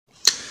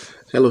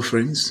Hello,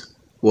 friends.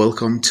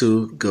 Welcome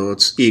to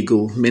God's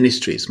Eagle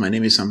Ministries. My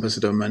name is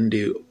Ambassador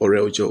Mandy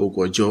Oreojo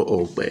Ogwojo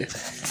Ogbe,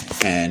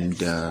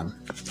 and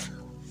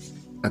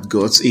at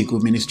God's Eagle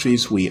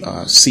Ministries, we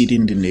are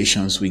seeding the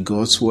nations with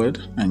God's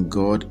Word, and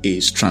God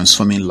is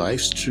transforming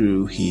lives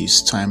through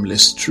His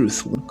timeless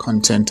truth, one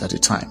content at a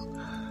time.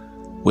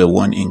 We're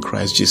one in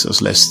Christ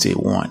Jesus. Let's stay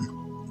one.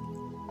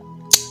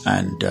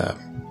 And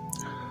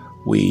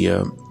we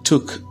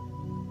took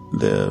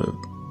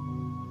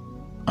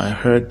I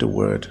heard the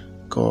word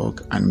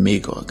Gog and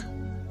Magog.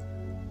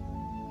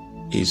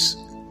 Is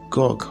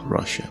Gog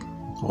Russia,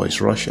 or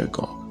is Russia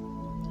Gog?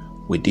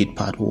 We did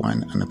part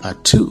 1 and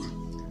part 2.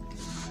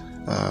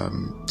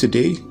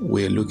 Today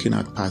we're looking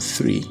at part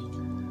 3,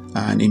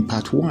 and in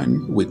part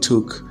 1 we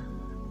took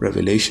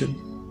Revelation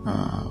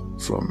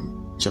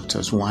from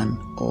chapters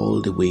 1 all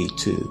the way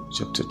to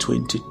chapter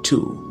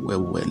 22, where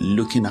we're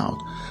looking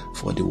out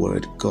for the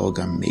word Gog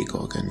and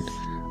Magog. And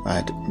I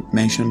had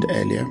mentioned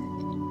earlier,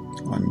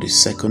 on the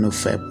 2nd of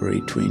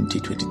February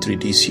 2023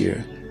 this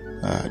year,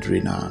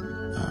 during our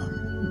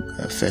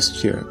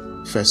first year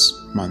fast,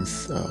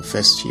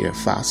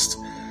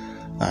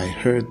 I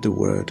heard the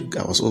word.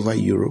 I was over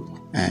Europe,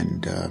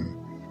 and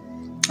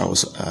I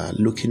was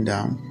looking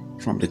down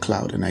from the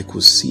cloud, and I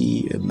could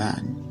see a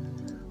man,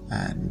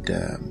 and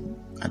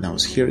I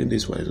was hearing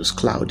this word. It was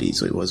cloudy,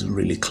 so it wasn't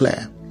really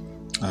clear,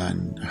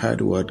 and I heard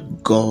the word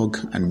Gog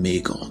and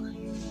Magog,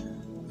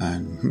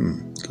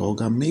 and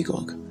Gog and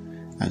Magog.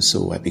 And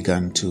so I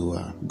began to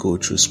go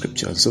through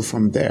scripture. And so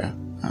from there,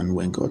 and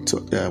when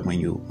when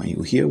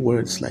you hear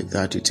words like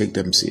that, you take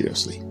them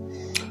seriously,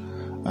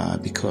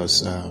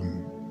 because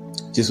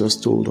Jesus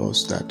told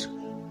us that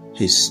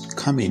His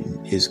coming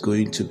is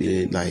going to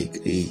be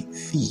like a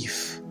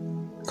thief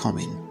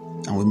coming,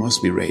 and we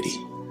must be ready.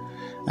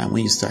 And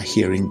when you start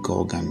hearing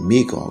Gog and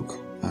Magog,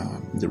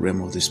 the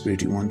realm of the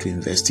spirit, you want to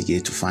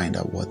investigate to find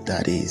out what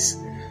that is.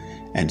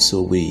 And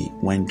so we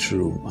went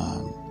through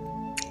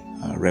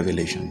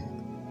Revelation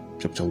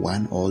chapter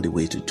 1 all the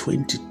way to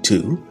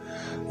 22.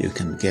 You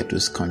can get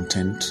this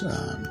content,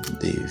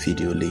 the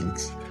video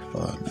links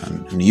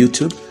on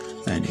YouTube,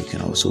 and you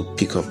can also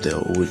pick up the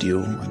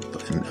audio and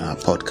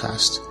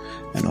podcast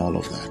and all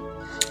of that.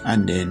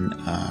 And then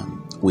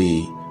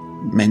we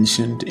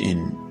mentioned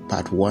in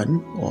part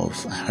 1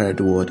 of I heard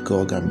the word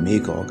Gog and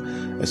Magog,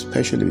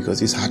 especially because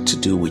this had to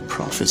do with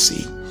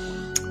prophecy,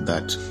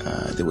 that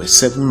there were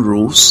 7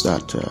 rules,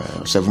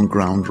 7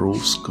 ground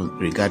rules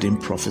regarding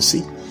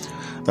prophecy.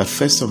 That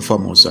first and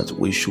foremost, that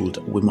we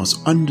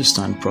must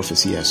understand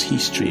prophecy as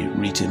history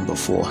written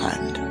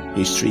beforehand,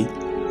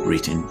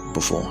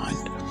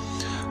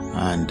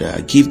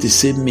 and give the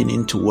same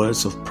meaning to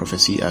words of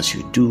prophecy as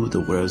you do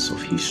the words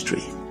of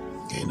history.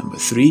 Okay, number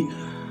 3,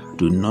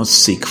 do not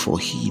seek for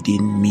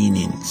hidden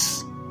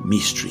meanings,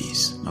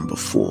 mysteries. Number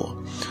 4,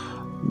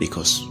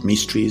 because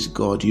mysteries,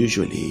 God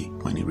usually,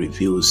 when He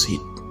reveals, He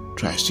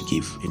tries to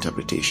give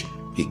interpretation.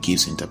 He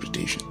gives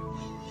interpretation.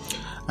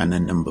 And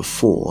then number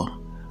 4,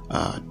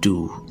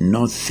 do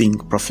not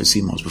think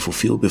prophecy must be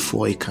fulfilled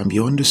before it can be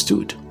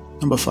understood.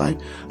 Number 5,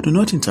 do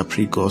not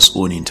interpret God's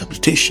own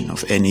interpretation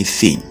of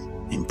anything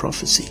in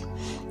prophecy.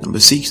 Number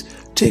 6,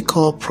 take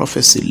all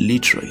prophecy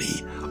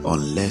literally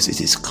unless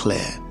it is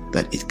clear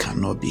that it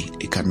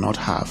cannot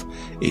have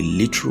a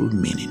literal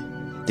meaning.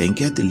 Then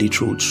get the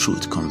literal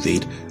truth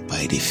conveyed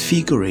by the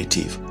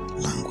figurative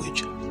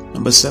language.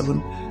 Number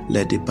 7,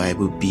 let the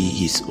Bible be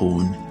His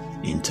own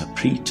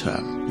interpreter.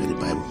 Let the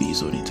Bible be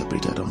His own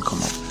interpreter. Don't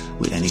come up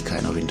with any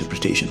kind of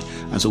interpretation.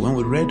 And so when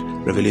we read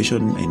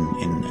Revelation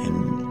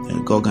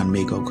in Gog and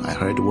Magog, I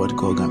heard the word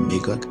Gog and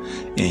Magog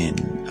in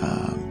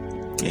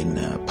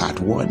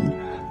part 1.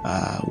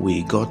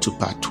 We got to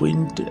part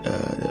 20,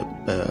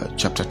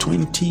 chapter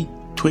 20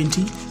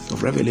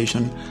 of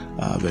Revelation,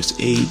 verse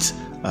 8,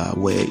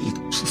 where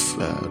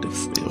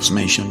it was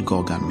mentioned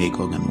Gog and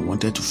Magog, and we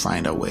wanted to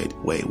find out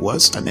where it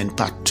was. And then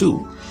part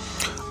 2,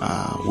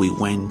 we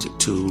went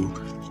to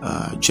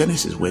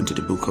Genesis, went to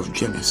the book of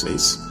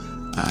Genesis,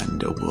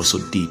 and we also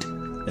did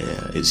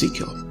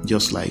Ezekiel.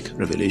 Just like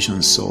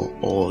Revelation saw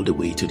all the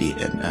way to the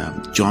end,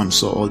 John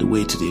saw all the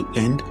way to the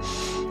end,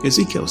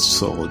 Ezekiel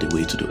saw all the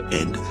way to the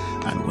end.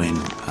 And when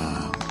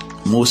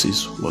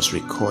Moses was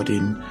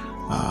recording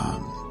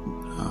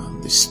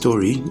the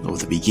story of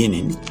the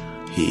beginning,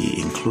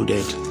 he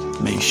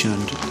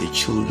mentioned the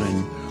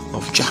children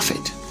of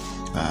Japheth.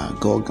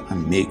 Gog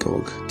and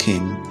Magog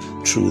came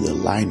through the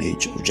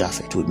lineage of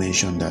Japheth. We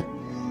mentioned that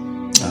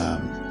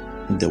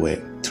there were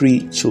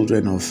 3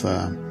 children of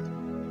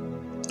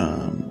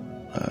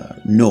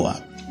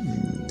Noah.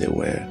 There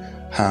were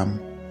Ham,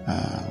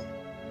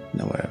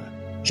 there were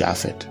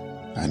Japheth,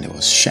 and there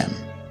was Shem.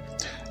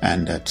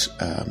 And that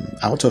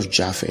out of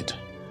Japheth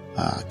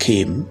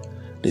came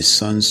the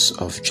sons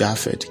of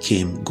Japheth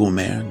came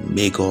Gomer,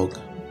 Magog,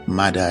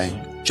 Madai,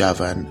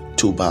 Javan,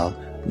 Tubal,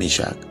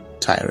 Meshach,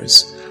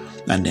 Tyrus,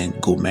 and then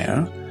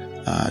Gomer.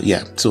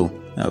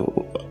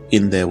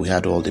 In there we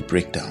had all the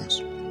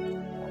breakdowns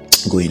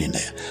going in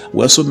there.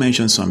 We also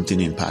mentioned something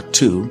in part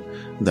 2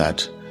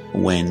 that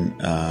when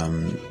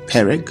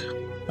Peleg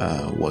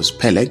was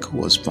Peleg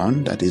was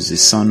born, that is the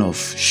son of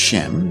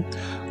Shem,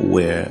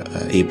 where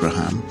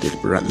Abraham, the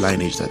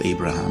lineage that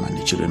Abraham and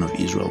the children of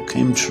Israel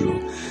came through.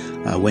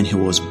 When he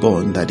was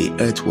born, that the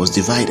earth was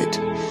divided.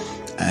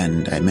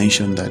 And I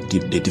mentioned that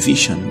the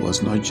division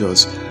was not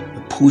just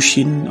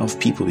pushing of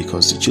people,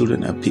 because the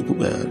children of people,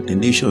 the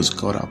nations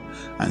got up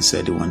and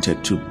said they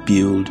wanted to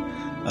build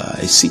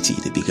a city.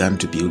 They began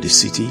to build a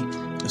city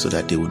so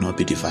that they would not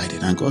be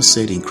divided. And God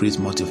said, increase,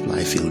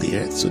 multiply, fill the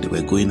earth. So they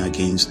were going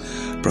against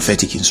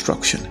prophetic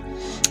instruction.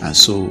 And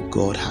so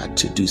God had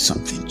to do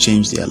something,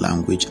 change their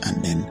language,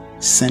 and then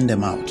send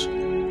them out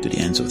to the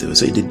ends of the earth.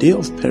 So the day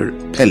of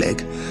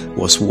Peleg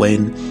was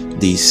when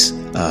this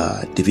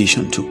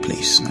division took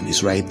place, and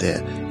it's right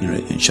there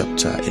in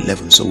chapter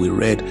 11. So we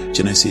read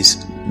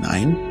Genesis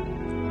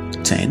 9,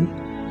 10.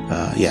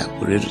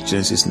 We read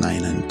Genesis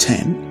 9 and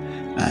 10,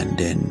 and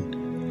then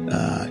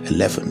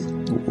 11,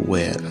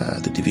 where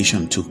the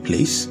division took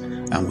place.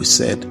 And we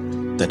said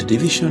that the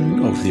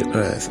division of the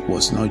earth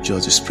was not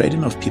just, the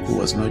spreading of people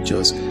was not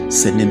just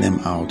sending them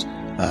out,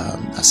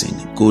 as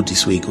in go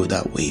this way, go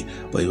that way,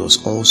 but it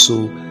was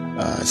also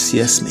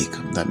seismic.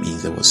 That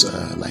means there was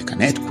like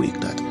an earthquake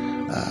that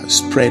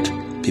spread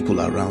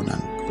people around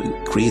and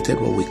created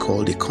what we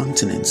call the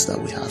continents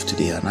that we have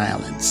today and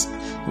islands.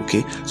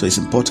 Okay, so it's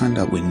important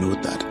that we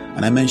note that.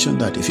 And I mentioned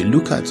that if you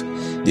look at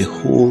the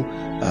whole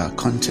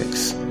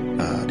context,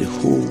 the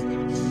whole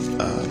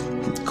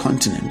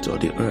continent or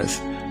the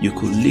earth, you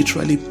could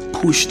literally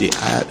push the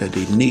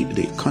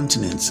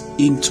continents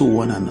into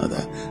one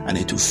another, and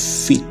it will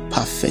fit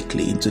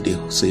perfectly into the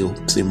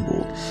same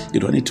hole.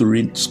 You don't need to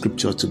read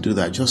scripture to do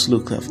that. Just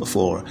look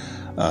for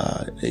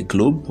a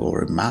globe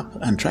or a map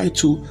and try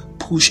to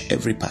push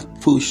every part.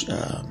 Push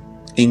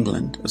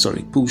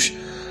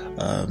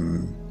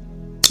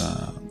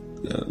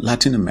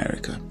Latin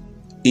America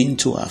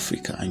into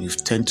Africa, and you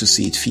tend to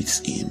see it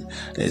fits in.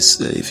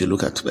 If you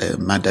look at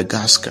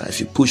Madagascar, if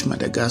you push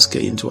Madagascar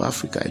into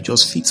Africa, it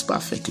just fits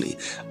perfectly,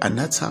 and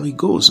that's how it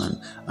goes. And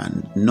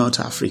North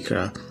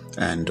Africa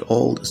and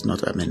all,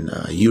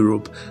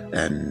 Europe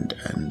and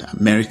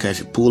America, if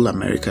you pull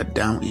America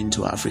down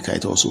into Africa,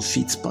 it also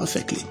fits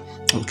perfectly.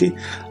 Okay,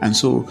 and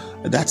so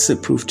that's a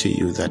proof to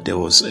you that there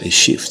was a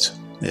shift.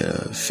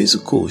 A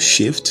physical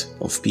shift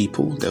of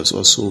people. There was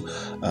also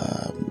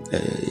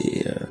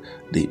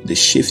the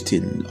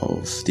shifting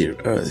of the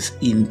earth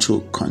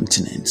into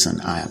continents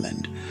and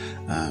island,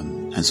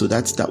 and so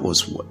that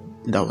was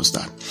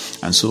that.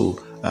 And so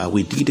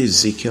we did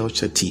Ezekiel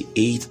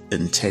 38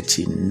 and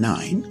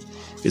 39,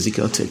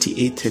 Ezekiel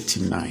 38,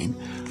 39,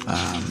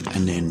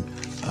 and then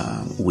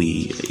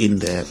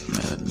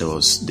there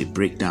was the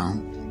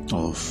breakdown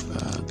of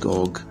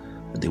Gog,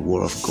 the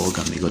war of Gog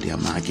and Magog, the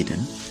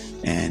Armageddon.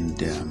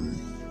 And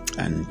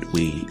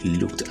we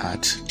looked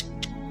at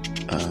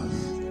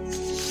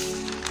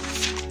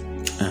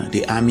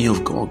the army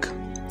of Gog,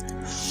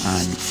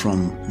 and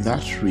from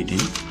that reading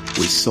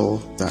we saw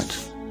that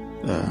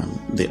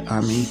the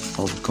army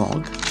of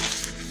Gog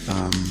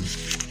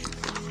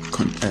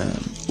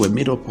were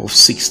made up of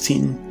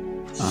 16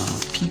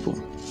 people.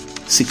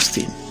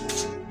 16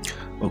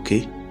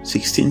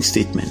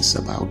 statements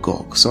about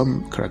Gog,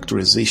 some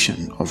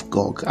characterization of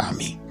Gog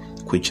army,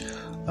 which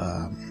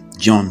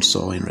John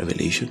saw in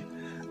Revelation,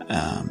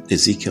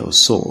 Ezekiel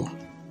saw,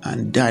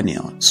 and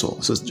Daniel saw.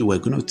 So we're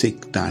going to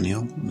take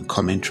Daniel,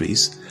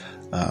 commentaries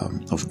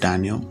of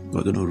Daniel.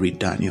 We're going to read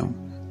Daniel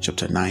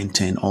chapter 9,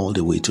 10, all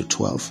the way to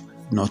 12.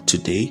 Not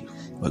today.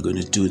 We're going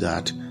to do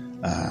that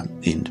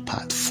in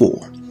part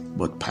 4.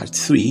 But part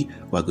 3,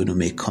 we're going to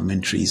make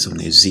commentaries on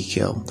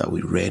Ezekiel that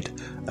we read,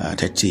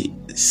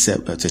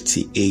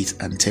 38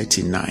 and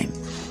 39.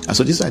 And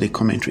so these are the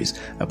commentaries,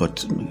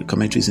 but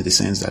commentaries in the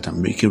sense that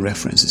I'm making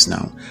references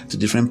now to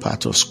different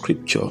parts of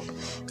scripture,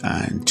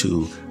 and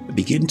to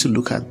begin to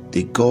look at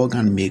the Gog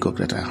and Magog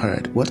that I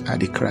heard. What are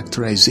the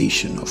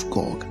characterization of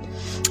Gog?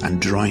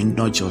 And drawing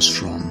not just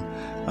from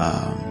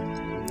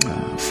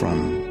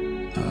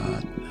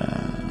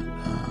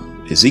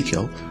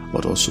Ezekiel,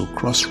 but also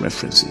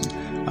cross-referencing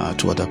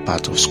to other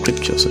parts of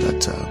scripture, so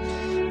that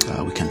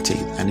we can take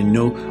it. And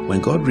when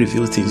God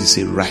reveals things, he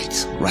say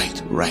right.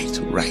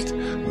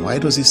 And why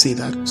does he say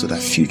that? So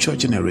that future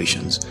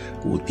generations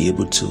would be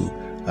able to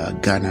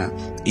garner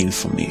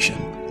information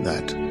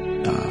that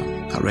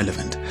are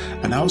relevant.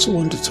 And I also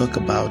want to talk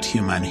about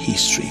human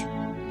history.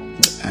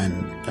 And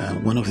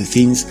one of the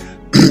things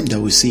that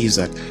we see is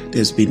that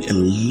there's been a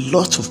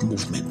lot of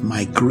movement,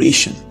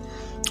 migration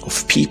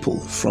of people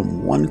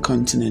from one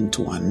continent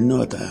to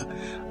another,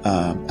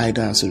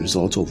 either as a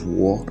result of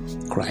war,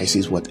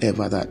 crisis,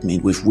 whatever that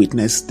means. We've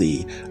witnessed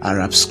the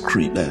Arab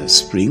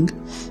Spring,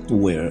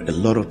 where a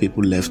lot of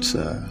people left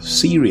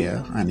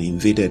Syria and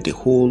invaded the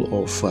whole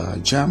of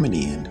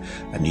Germany and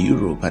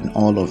Europe and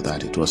all of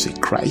that. It was a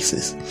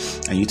crisis.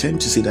 And you tend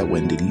to see that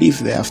when they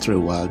live there, after a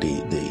while,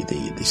 they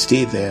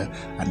stay there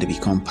and they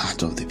become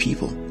part of the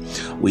people.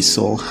 We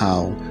saw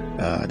how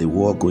the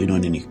war going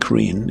on in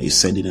Ukraine is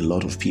sending a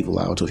lot of people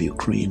out of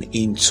Ukraine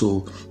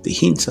into the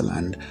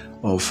hinterland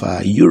of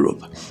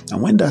Europe.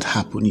 And when that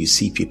happened, you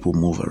see people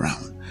move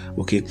around.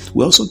 Okay,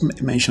 we also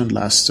mentioned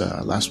last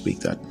week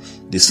that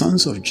the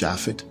sons of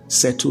Japheth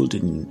settled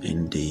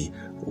in the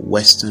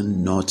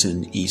western,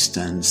 northern,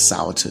 eastern,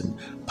 southern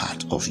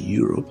part of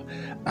Europe,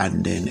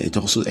 and then it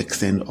also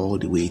extends all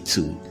the way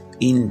to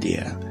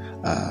India,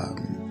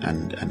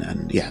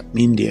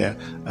 India,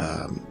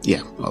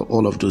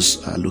 all of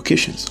those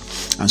locations.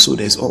 And so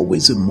there's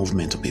always a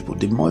movement of people.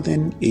 The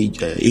modern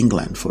age,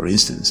 England, for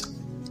instance,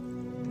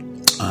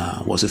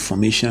 was a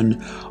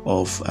formation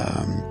of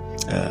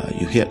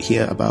you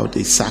hear about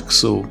the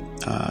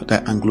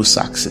the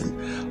Anglo-Saxon,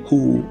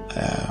 who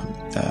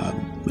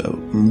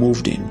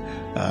moved in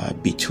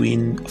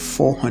between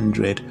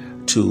 400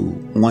 to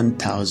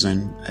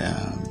 1000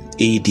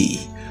 AD.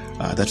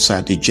 That's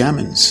the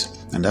Germans,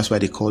 and that's why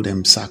they call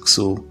them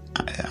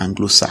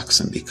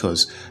Anglo-Saxon,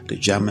 because the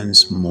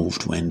Germans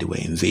moved when they were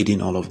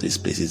invading all of these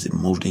places. They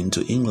moved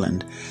into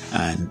England,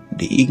 and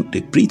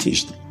the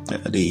British,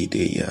 the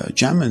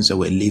Germans that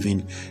were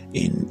living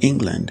in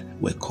England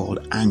were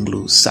called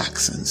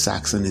Anglo-Saxon.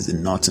 Saxon is the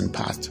northern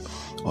part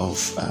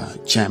of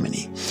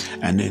Germany.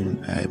 And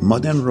then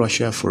modern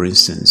Russia, for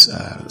instance,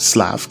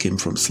 Slav came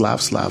from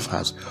Slav. Slav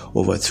has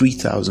over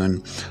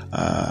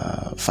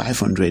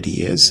 3,500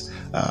 years.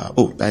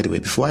 By the way,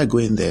 before I go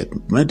in there,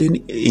 modern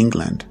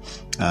England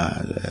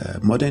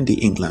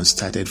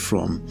started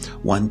from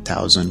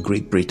 1000.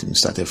 Great Britain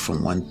started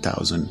from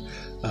 1000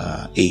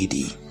 AD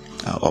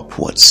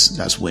upwards.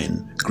 That's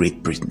when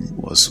Great Britain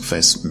was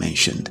first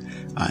mentioned,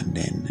 and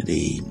then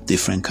the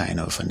different kind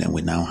of, and then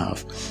we now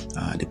have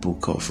the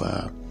book of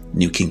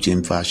New King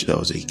James Version. That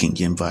was a King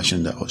James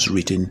Version that was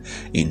written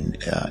in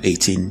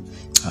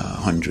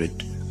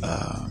 1800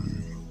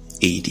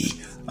 AD,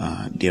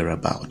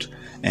 thereabout.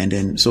 And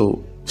then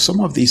so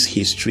some of these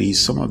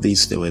histories,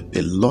 there were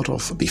a lot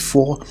of,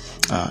 before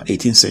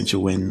 18th century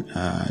when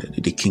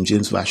the King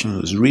James Version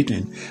was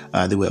written,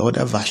 there were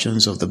other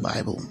versions of the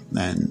Bible,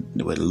 and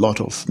there were a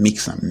lot of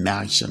mix and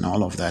match and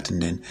all of that.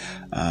 And then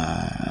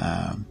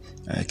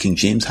King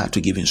James had to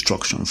give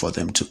instruction for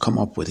them to come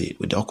up with a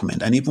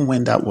document. And even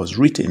when that was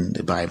written,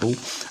 the Bible,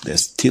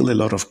 there's still a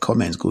lot of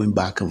comments going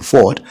back and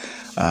forth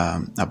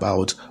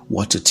about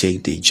what to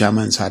take. The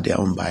Germans had their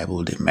own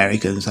Bible, the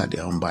Americans had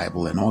their own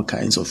Bible, and all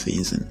kinds of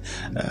things, and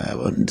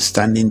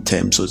understanding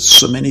terms.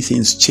 So many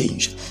things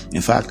changed.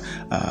 In fact,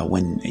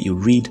 when you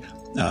read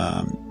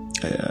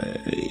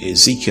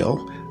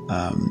Ezekiel,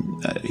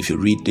 if you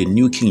read the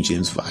New King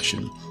James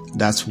Version,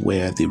 that's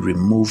where they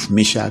removed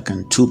Meshach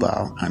and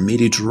Tubal and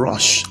made it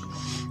Rosh.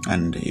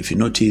 And if you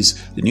notice,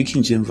 the New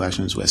King James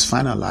Version was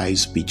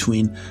finalized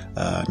between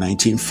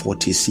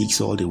 1946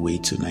 all the way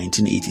to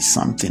 1980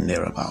 something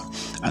thereabout.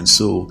 And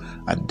so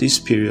at this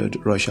period,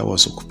 Russia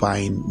was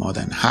occupying more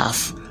than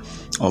half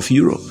of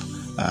Europe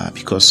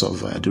because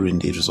of during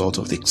the result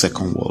of the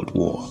Second World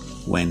War,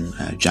 when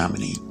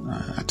Germany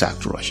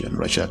attacked Russia, and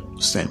Russia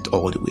sent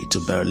all the way to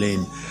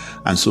Berlin.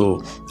 And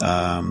so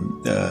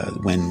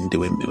when they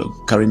were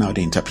carrying out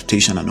the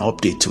interpretation and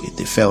update to it,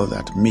 they felt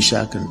that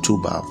Meshach and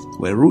Tubal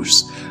were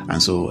Rus,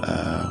 and so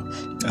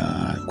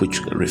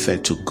which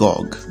referred to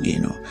Gog,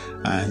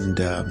 and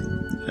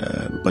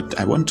but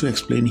I want to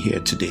explain here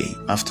today,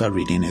 after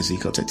reading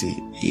Ezekiel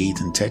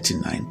 38 and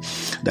 39,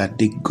 that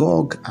the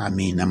Gog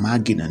army in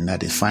Armageddon,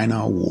 that the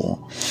final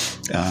war,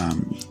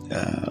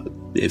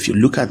 if you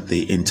look at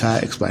the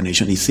entire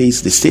explanation, it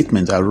says the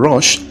statements are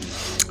Rosh,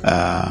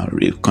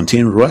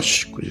 contain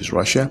Rosh, which is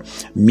Russia,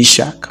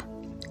 Meshach,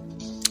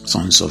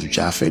 sons of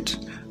Japheth,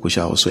 which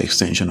are also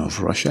extension of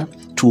Russia,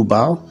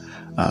 Tubal,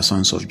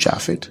 sons of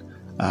Japheth,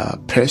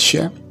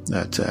 Persia,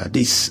 that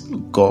this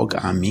Gog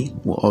army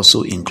will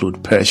also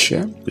include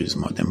Persia, which is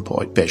modern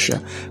Persia,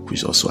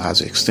 which also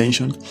has an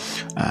extension,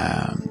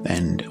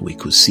 and we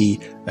could see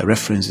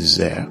references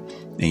there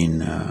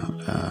in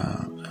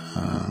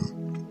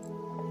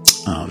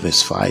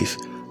verse 5,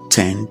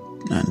 10,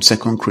 and 2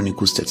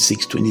 Chronicles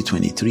 36, 20,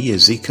 23,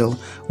 Ezekiel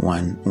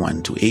 1,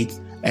 1 to 8,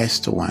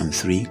 Esther 1,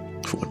 3,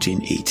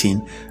 14,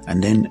 18,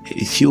 and then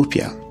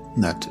Ethiopia,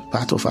 that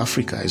part of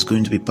Africa is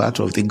going to be part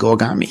of the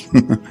Gog army.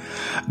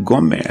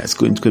 Gomer is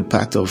going to be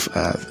part of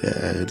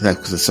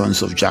the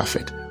sons of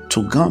Japheth.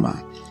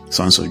 Togarmah,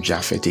 sons of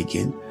Japheth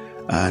again,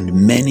 and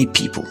many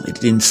people. It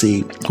didn't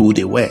say who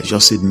they were, it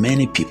just said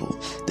many people.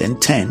 Then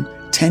 10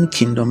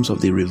 kingdoms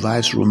of the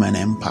revised Roman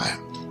Empire.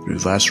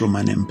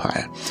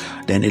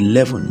 Then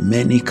 11,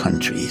 many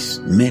countries,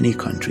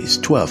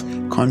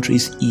 12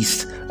 countries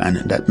east, and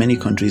that many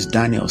countries,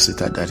 Daniel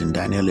cited that in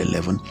Daniel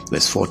 11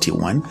 verse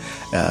 41,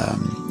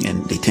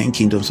 and the 10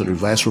 kingdoms of the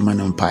revised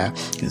Roman Empire,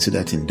 you can see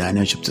that in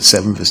Daniel chapter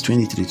 7 verse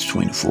 23 to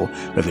 24,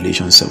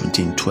 Revelation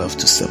 17, 12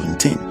 to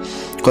 17.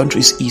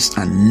 Countries east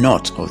and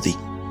north of the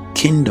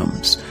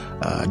kingdoms,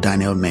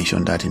 Daniel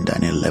mentioned that in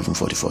Daniel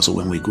 11:44. So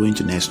when we go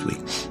into next week,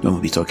 when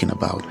we'll be talking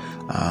about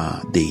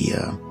the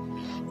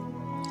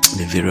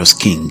various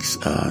kings,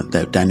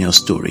 the Daniel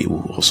story,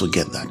 will also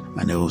get that.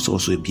 And there will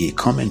also be a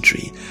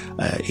commentary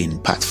in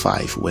part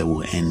 5 where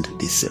we'll end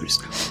this series.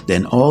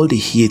 Then all the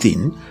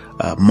heathen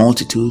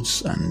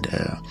multitudes and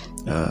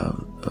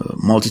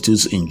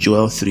multitudes in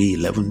Joel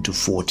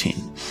 3:11-14.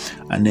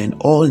 And then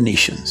all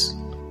nations,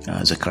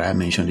 Zechariah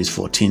mentioned this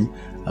 14,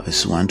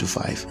 verse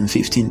 1-5, and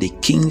 15, the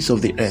kings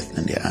of the earth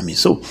and their army.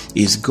 So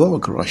is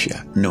Gog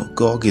Russia? No,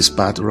 Gog is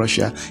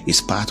Russia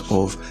is part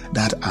of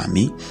that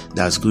army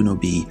that's going to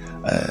be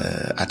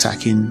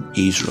attacking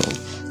Israel,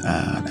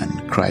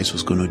 and Christ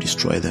was going to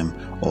destroy them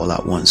all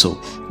at once.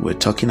 So we're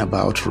talking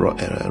about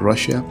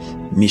Russia,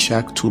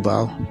 Meshach,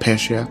 Tubal,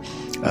 Persia,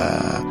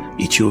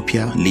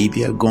 Ethiopia,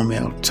 Libya,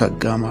 Gomer,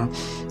 Tagama,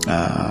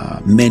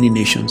 many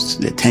nations,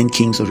 the 10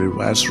 kings of the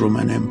vast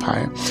Roman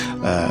Empire,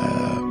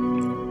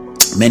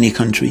 many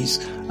countries,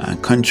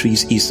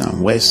 countries east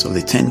and west of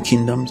the 10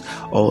 kingdoms,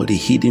 all the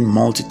hidden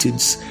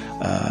multitudes,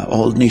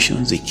 all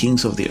nations, the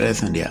kings of the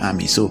earth and their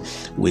army. So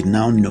we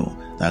now know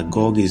that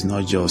Gog is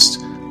not just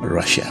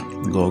Russia.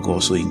 Gog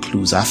also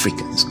includes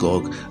Africans.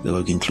 Gog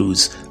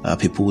includes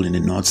people in the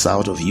north,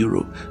 south of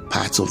Europe,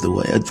 parts of the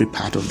world, every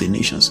part of the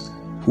nations.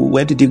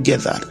 Where did you get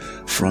that?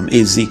 From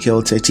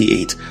Ezekiel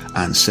 38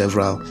 and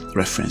several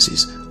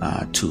references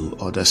to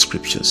other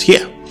scriptures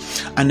here.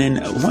 And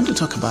then I want to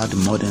talk about the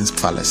modern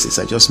fallacies.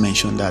 I just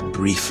mentioned that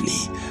briefly,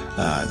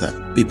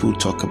 that people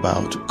talk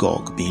about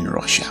Gog being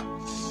Russia.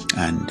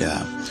 And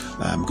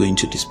I'm going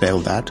to dispel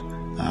that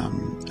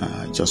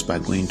just by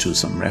going to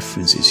some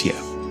references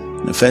here.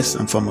 The first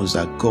and foremost,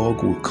 that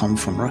Gog will come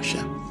from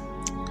Russia.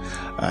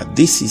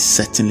 This is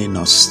certainly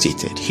not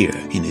stated here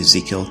in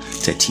Ezekiel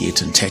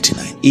 38 and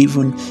 39.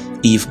 Even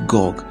if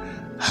Gog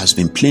has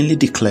been plainly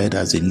declared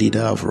as the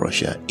leader of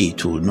Russia,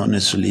 it will not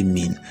necessarily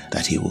mean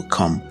that he will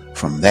come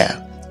from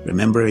there.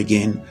 Remember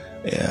again,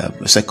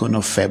 2nd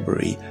of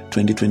February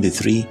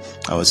 2023,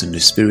 I was in the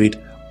spirit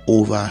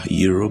over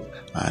Europe,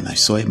 and I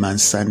saw a man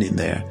standing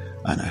there,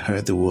 and I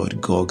heard the word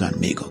Gog and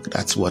Magog.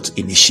 That's what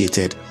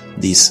initiated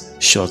this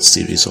short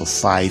series of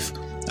 5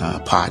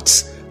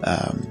 parts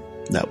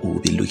that we'll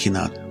be looking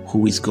at.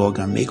 Who is Gog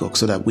and Magog,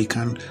 so that we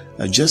can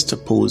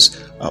juxtapose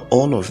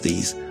all of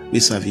these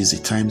vis-a-vis the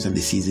times and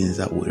the seasons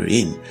that we're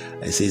in.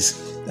 It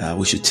says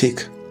we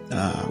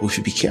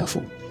should be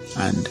careful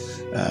and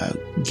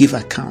give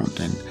account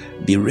and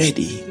be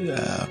ready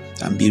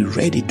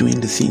doing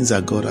the things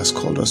that God has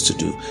called us to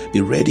do. Be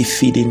ready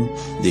feeding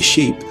the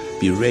sheep.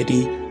 Be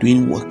ready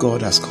doing what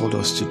God has called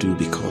us to do,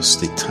 because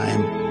the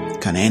time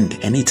can end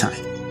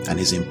anytime. And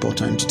it's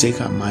important to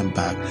take our mind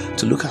back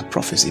to look at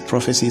prophecy.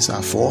 Prophecies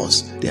are for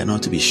us. They are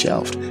not to be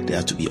shelved. They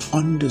are to be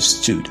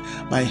understood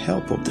by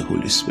help of the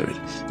Holy Spirit.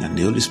 And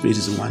the Holy Spirit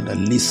is the one that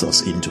leads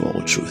us into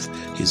all truth.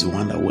 He's the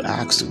one that we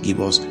ask to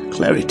give us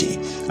clarity.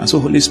 And so,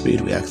 Holy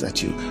Spirit, we ask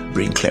that you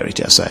bring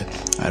clarity aside.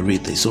 I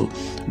read this. So,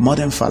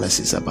 modern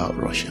fallacies about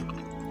Russia.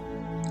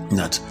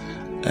 That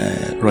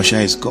Russia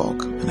is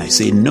Gog. And I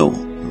say no,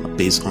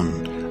 based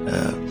on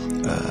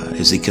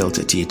Ezekiel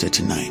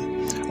 38-39.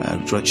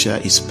 Russia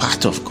is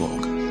part of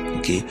Gog.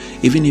 Okay,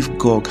 even if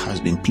Gog has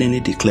been plainly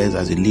declared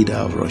as the leader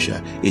of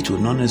Russia, it will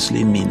not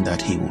necessarily mean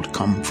that he would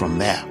come from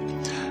there.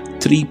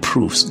 3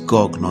 proofs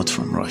Gog not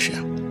from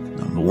Russia.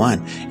 Number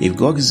 1, if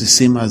Gog is the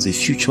same as the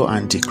future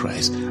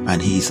Antichrist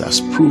and he is as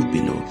proved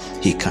below,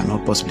 he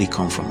cannot possibly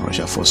come from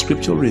Russia, for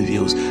scripture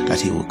reveals that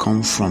he will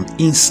come from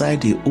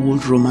inside the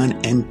old Roman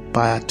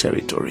Empire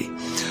territory.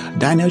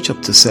 Daniel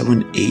chapter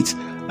 7, 8,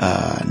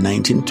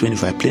 19,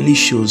 25 plainly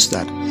shows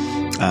that,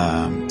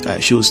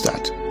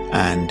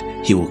 and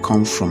he will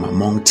come from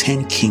among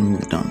 10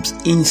 kingdoms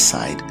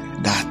inside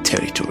that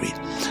territory.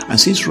 And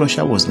since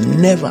Russia was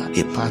never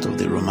a part of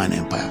the Roman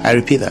Empire, I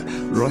repeat that,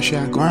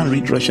 Russia, go and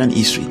read Russian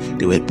history,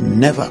 they were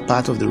never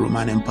part of the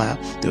Roman Empire,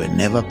 they were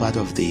never part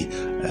of the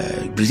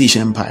British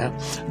Empire,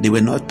 they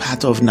were not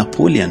part of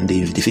Napoleon.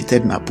 They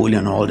defeated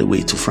Napoleon all the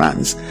way to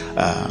France,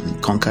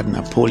 conquered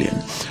Napoleon,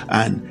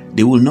 and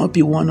they will not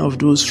be one of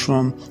those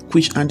from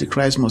which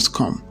Antichrist must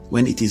come,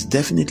 when it is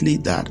definitely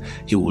that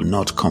he will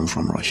not come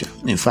from Russia.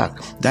 In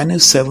fact, Daniel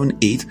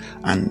 7:8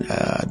 and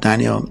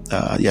Daniel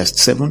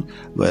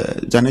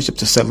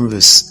chapter 7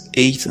 verse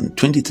 8 and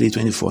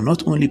 23-24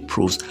 not only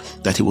proves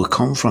that he will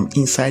come from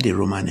inside the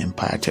Roman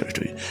Empire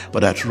territory,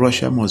 but that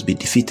Russia must be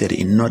defeated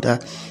in order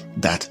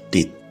that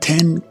the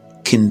 10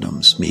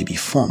 kingdoms may be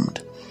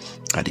formed.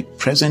 At the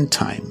present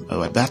time,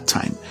 or at that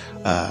time,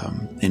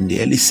 in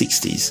the early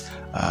 60s,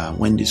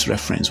 when this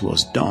reference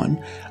was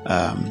done,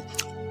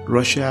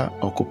 Russia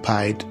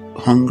occupied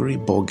Hungary,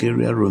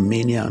 Bulgaria,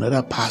 Romania, and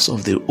other parts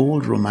of the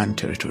old Roman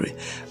territory.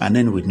 And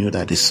then we knew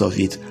that the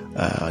Soviet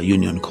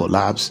Union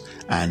collapsed,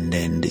 and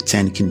then the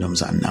 10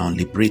 kingdoms are now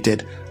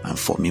liberated and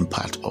forming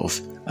part of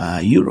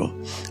Europe.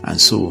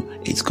 And so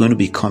it's going to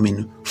be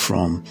coming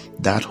from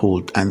that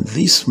whole, and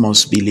this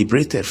must be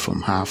liberated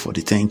from her for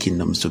the 10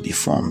 kingdoms to be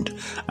formed.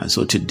 And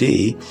so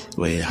today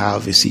we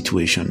have a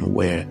situation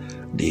where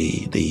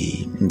the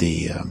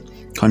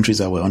countries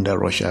that were under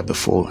Russia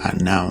before are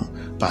now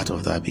part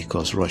of that,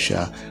 because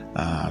Russia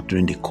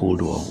during the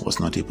Cold War was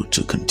not able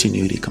to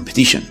continue the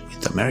competition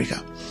with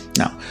America.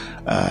 Now,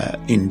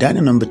 in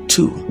Daniel number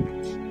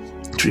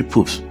 2, three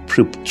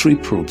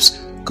proofs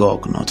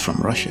Gog not from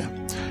Russia.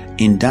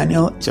 in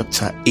Daniel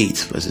chapter 8,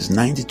 verses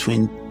 9 to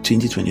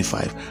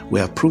 20-25, we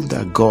have proved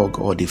that Gog,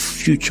 or the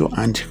future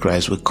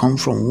Antichrist, will come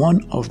from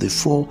one of the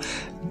 4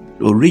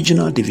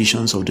 original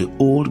divisions of the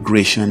old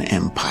Grecian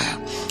Empire,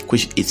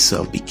 which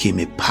itself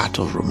became a part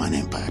of Roman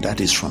Empire.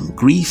 That is from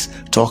Greece,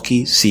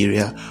 Turkey,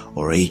 Syria,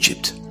 or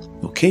Egypt.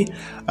 Okay,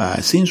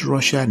 since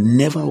Russia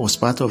never was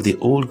part of the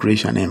old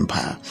Grecian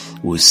Empire,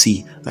 we'll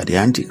see that the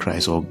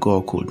Antichrist or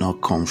Gog could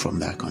not come from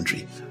that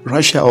country.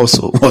 Russia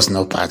also was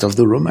not part of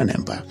the Roman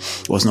Empire,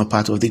 was not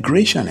part of the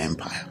Grecian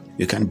Empire.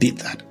 You can beat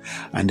that.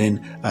 And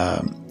then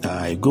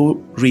go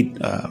read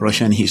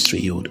Russian history,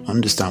 you would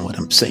understand what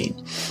I'm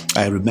saying.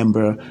 I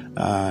remember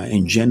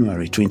in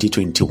January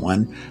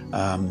 2021,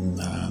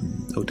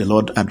 the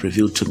Lord had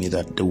revealed to me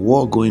that the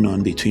war going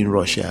on between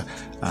Russia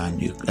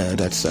and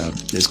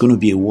there's going to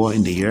be a war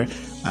in the year,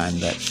 and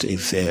that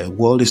if the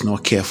world is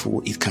not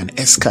careful, it can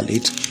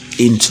escalate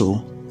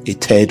into a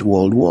third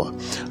world war.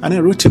 And I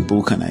wrote a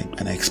book and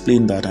I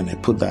explained that, and I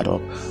put that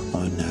up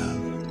on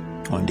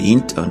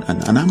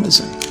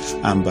Amazon.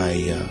 And by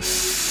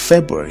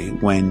February,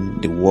 when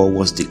the war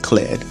was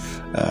declared,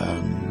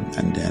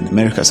 and then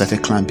America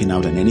started clamping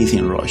out on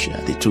anything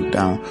Russia, they took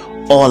down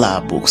all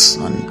our books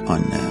on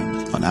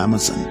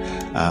Amazon.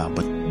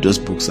 But those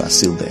books are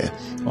still there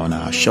on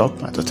our shop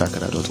at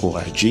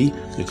otakada.org.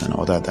 You can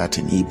order that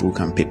in ebook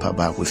and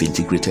paperback. We've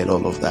integrated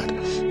all of that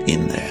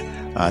in there.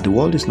 The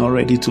world is not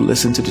ready to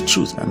listen to the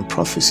truth, and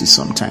prophecy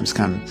sometimes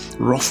can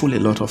ruffle a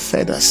lot of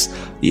feathers,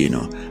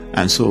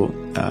 and so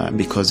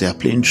because they are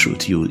plain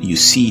truth, you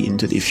see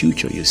into the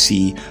future, you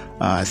see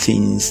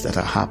things that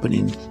are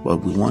happening, but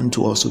we want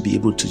to also be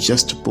able to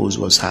juxtapose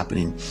what's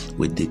happening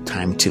with the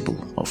timetable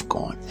of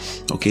God.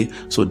 Okay,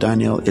 so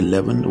Daniel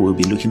 11, we'll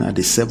be looking at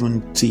the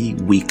 70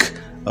 week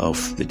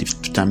of the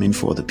determined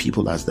for the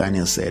people, as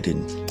Daniel said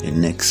in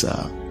next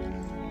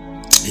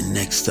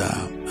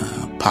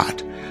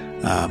part.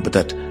 But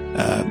that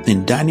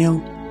in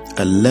Daniel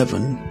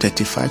 11,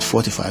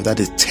 35-45, that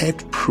is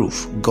third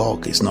proof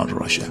Gog is not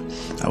Russia.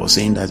 I was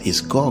saying that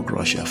it's Gog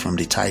Russia from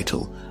the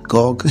title.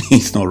 Gog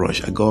is not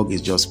Russia. Gog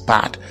is just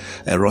part.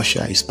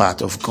 Russia is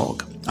part of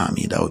Gog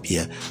army. That would be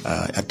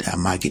at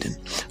Armageddon.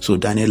 So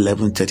Daniel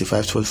 11,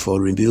 35-44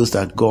 reveals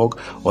that Gog,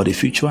 or the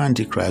future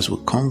Antichrist,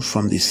 will come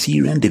from the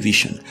Syrian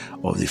division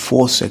of the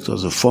 4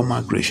 sectors of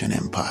former Grecian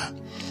Empire.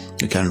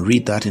 You can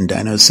read that in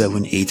Daniel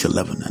 7, 8,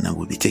 11, and I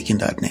will be taking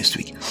that next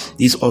week.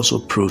 This also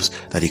proves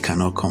that it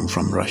cannot come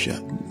from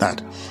Russia,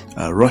 that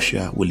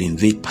Russia will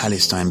invade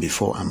Palestine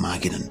before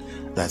Armageddon.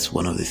 That's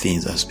one of the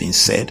things that's been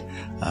said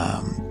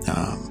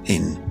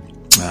in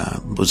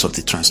most of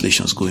the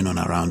translations going on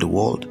around the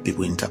world,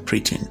 people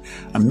interpreting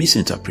and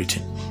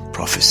misinterpreting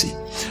prophecy.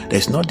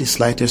 There's not the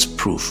slightest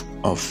proof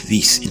of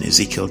this in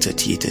Ezekiel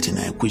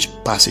 38-39, which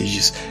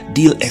passages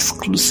deal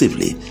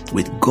exclusively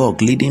with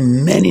Gog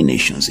leading many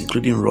nations,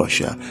 including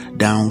Russia,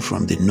 down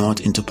from the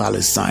north into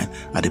Palestine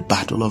at the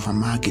Battle of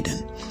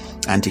Armageddon.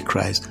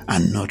 Antichrist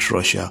and not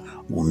Russia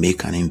will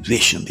make an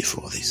invasion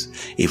before this.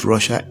 If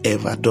Russia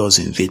ever does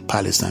invade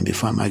Palestine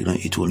before Armageddon,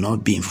 it will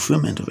not be in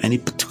fulfillment of any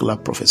particular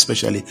prophet,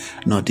 especially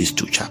not these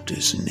 2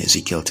 chapters in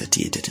Ezekiel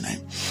 38-39.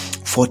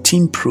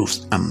 14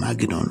 proofs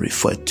Armageddon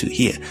referred to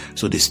here.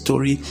 So the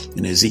story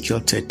in Ezekiel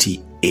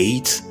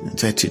 38 and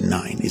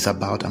 39 is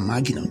about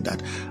Armageddon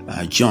that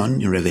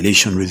John in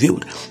Revelation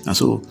revealed. And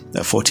so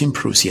 14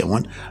 proofs here.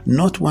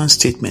 Not one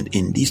statement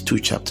in these 2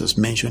 chapters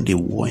mentioned a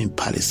war in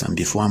Palestine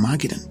before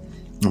Armageddon.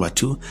 Number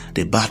 2,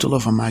 the Battle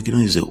of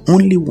Armageddon is the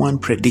only one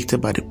predicted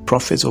by the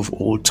prophets of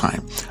old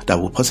time that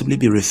will possibly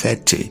be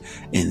referred to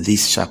in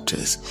these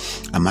chapters.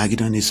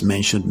 Armageddon is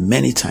mentioned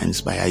many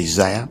times by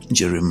Isaiah,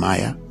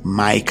 Jeremiah,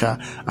 Micah,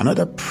 and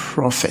other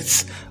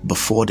prophets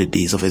before the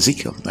days of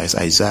Ezekiel. That's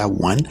Isaiah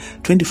 1,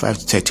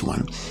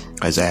 25-31,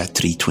 Isaiah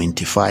 3,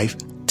 25,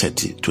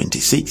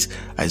 26,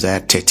 Isaiah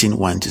 13,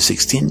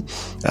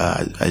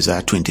 1-16,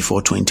 Isaiah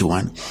 24,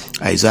 21,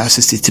 Isaiah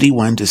 63,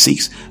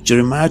 1-6,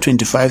 Jeremiah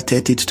 25,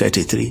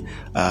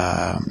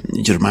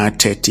 30-33, Jeremiah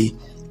 30,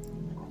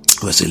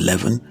 verse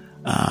 11,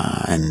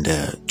 and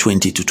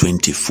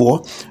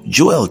 20-24,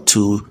 Joel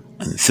 2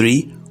 and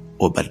 3,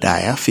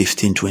 Obadiah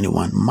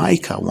 15-21,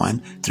 Micah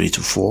 1,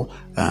 3-4,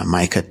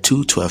 Micah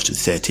 2,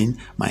 12-13,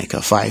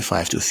 Micah 5,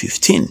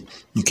 5-15.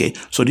 Okay,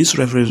 so this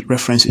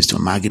reference is to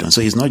Armageddon.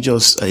 So it's not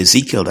just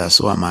Ezekiel that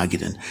saw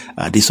Armageddon.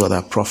 These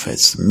other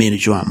prophets,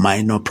 major and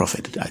minor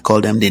prophets, I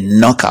call them the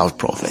knockout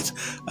prophets,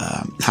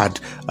 had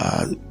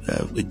a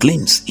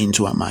glimpse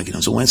into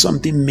Armageddon. So when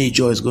something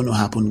major is going to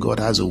happen, God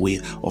has a way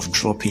of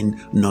dropping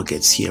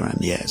nuggets here and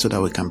there so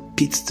that we can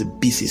put the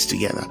pieces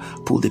together,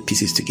 pull the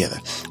pieces together.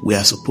 We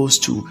are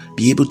supposed to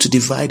be able to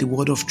divide the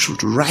word of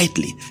truth,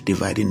 rightly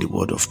dividing the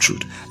word of truth.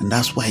 And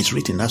that's why it's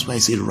written. That's why he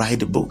said, write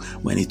the book.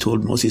 When he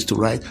told Moses to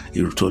write,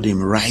 he told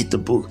him, write the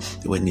book.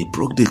 When he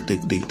broke the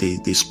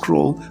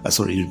scroll,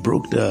 he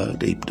broke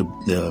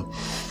the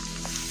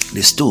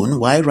stone.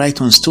 Why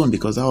write on stone?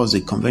 Because that was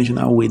the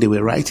conventional way they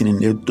were writing in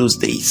those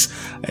days.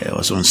 It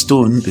was on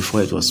stone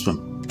before it was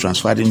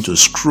transferred into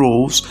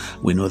scrolls.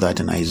 We know that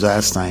in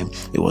Isaiah's time,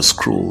 it was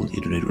scroll.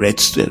 It read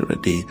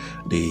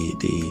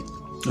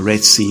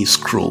Red Sea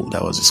scroll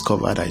that was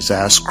discovered,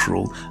 Isaiah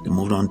scroll. They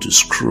moved on to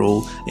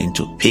scroll,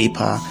 into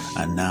paper,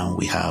 and now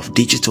we have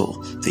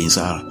digital. Things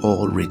are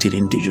all written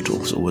in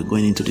digital. So we're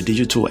going into the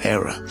digital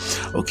era.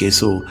 Okay,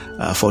 so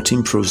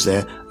 14 proofs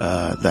there,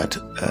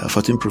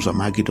 14 proofs of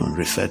Armageddon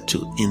referred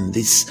to in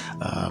this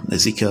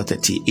Ezekiel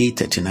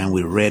 38-39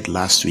 we read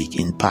last week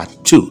in part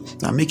 2.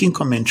 I'm making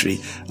commentary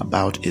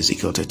about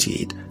Ezekiel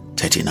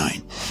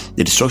 38-39.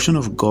 The destruction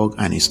of Gog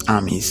and his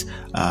armies,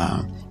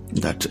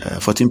 that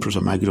 14 proofs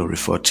of Armageddon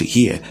referred to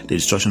here, the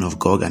destruction of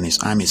Gog and his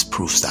armies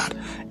proves that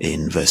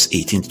in verse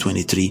 18 to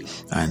 23,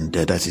 and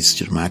that is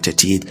Jeremiah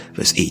 38,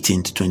 verse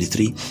 18 to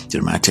 23,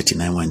 Jeremiah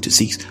 39, 1 to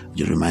 6,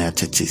 Jeremiah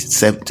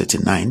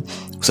 39,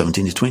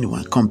 17 to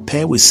 21.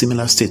 Compare with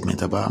similar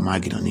statement about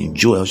Armageddon in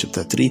Joel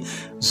chapter 3,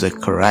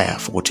 Zechariah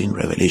 14,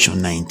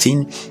 Revelation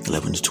 19,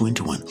 11 to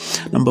 21.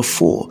 Number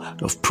 4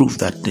 of proof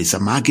that this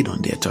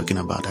Armageddon they're talking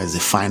about as the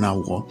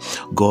final war.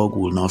 Gog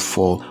will not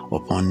fall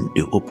upon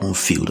the open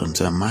field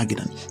until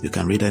Armageddon. You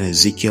can read that in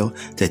Ezekiel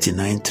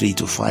 39, 3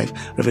 to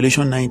 5,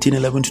 Revelation 19,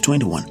 11 to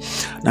 21.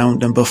 Now,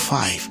 number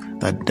 5,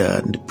 that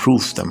the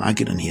proof, the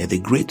Armageddon here, the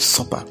great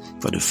supper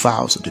for the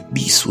fowls of the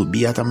beasts will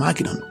be at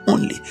Armageddon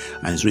only.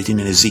 And it's written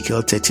in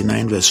Ezekiel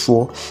 39, verse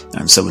 4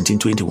 and 17,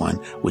 21,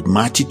 with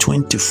Matthew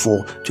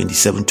 24,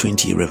 27,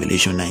 20,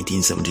 Revelation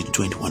 19, 17,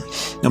 21.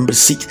 Number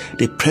 6,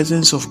 the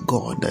presence of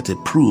God, that the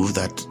proof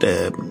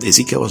that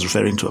Ezekiel was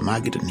referring to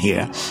Armageddon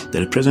here, that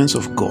the presence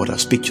of God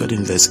as pictured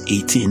in verse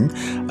 18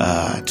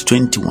 to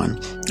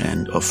 21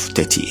 and of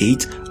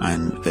 38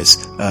 and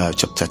verse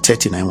chapter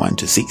 39, 1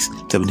 to 6,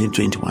 17,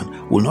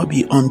 21 will not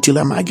be until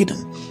Armageddon.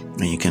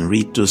 And you can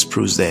read those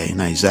proofs there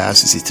in Isaiah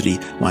 63,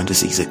 1 to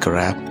 6,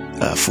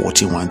 Zechariah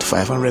 41 to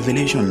 5, and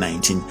Revelation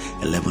 19,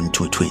 11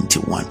 to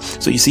 21.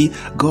 So you see,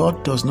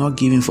 God does not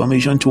give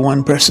information to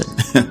one person.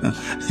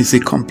 It's a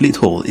complete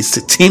whole. It's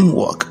a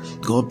teamwork.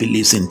 God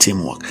believes in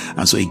teamwork,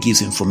 and so he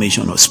gives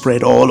information or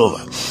spread all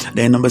over.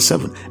 Then number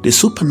 7, the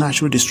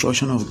supernatural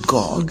destruction of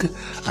Gog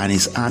and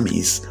his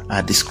armies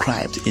are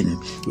described in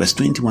verse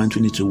 21,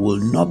 22 will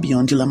not be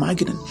until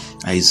Armageddon.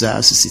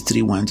 Isaiah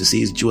 63, 1 to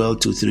 6, Joel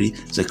 2, 3,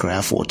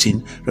 Zechariah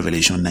 14,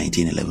 Revelation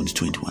 19, 11 to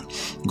 21.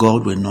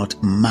 God will not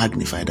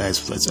magnify. That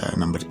is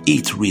number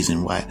 8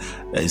 reason why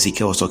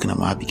Ezekiel was talking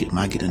about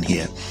Armageddon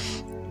here.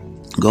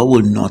 God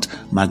will not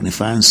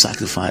magnify and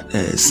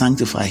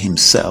sanctify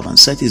himself and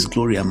set his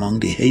glory among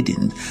the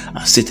heathen,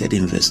 as stated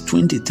in verse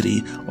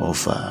 23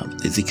 of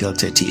Ezekiel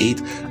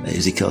 38,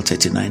 Ezekiel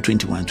 39,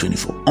 21,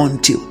 24,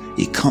 until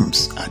he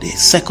comes at the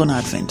second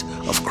advent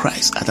of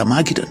Christ at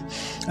Armageddon.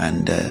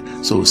 And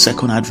so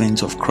second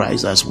advent of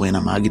Christ, that's when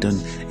Armageddon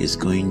is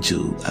going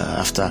to,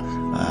 after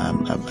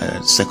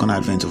second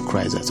advent of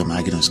Christ, that's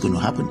Armageddon is going to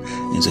happen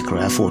in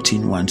Zechariah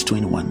 14, 1 to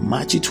 21,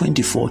 Matthew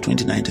 24,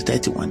 29 to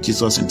 31.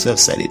 Jesus himself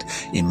said it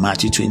in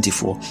Matthew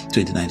 24,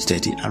 29 to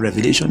 30, and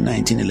Revelation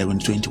 19, 11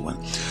 to 21.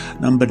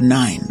 Number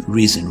 9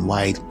 reason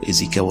why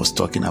Ezekiel was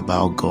talking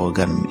about Gog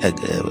and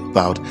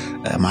about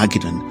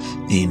Armageddon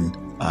in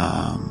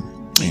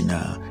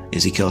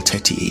Ezekiel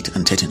 38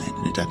 and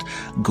 39, that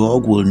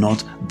Gog will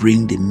not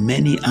bring the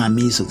many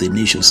armies of the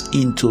nations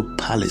into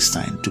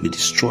Palestine to be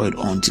destroyed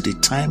until the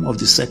time of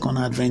the second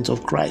advent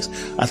of Christ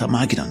at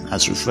Armageddon,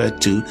 as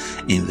referred to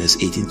in verse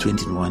 18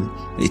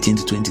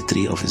 to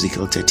 23 of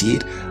Ezekiel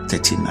 38,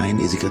 39,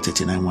 Ezekiel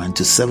 39, 1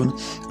 to 7,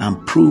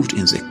 and proved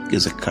in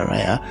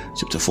Zechariah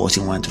chapter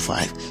 14, 1 to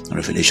 5, and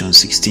Revelation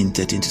 16,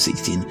 13 to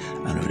 16,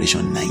 and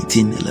Revelation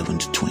 19, 11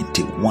 to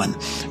 21.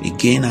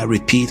 Again, I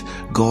repeat,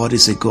 God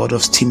is a God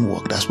of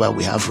teamwork. That's why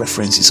we have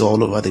references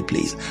all over the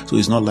place. So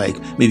it's not like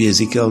maybe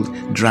Ezekiel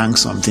drank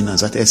something and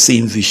started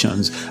seeing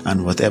visions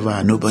and whatever,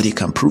 and nobody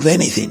can prove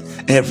anything.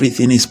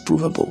 Everything is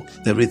provable.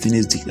 Everything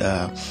is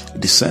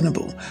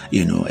discernible.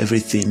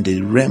 Everything,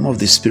 the realm of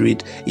the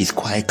spirit is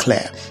quite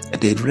clear.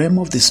 The realm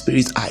of the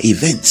spirit are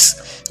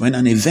events. When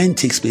an event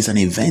takes place, and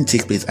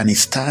it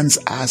stands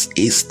as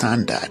a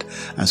standard.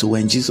 And so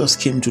when Jesus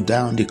came to die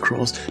on the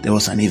cross, there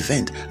was an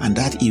event, and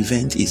that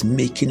event is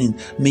making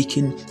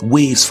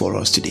waves for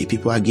us today.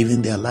 People are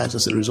giving their lives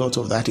as a result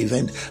of that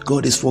event.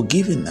 God is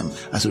forgiving them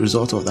as a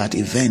result of that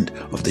event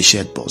of the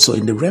shed blood. So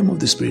in the realm of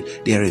the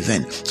spirit, they are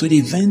events. So the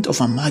event of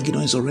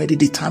Armageddon is already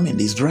determined.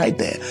 It's right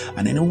there.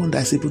 And anyone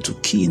that's able to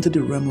key into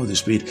the realm of the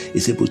spirit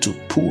is able to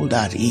pull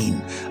that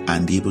in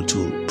and be able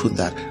to put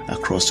that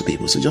across to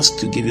people. So just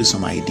to give you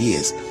some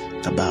ideas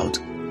about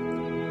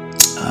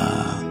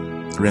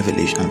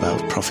revelation,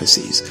 about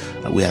prophecies,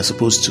 we are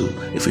supposed to,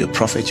 if you're a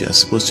prophet, you are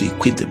supposed to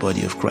equip the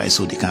body of Christ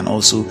so they can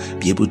also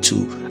be able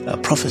to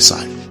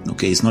prophesy.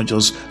 Okay, it's not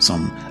just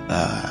some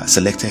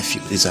selected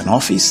few. It's an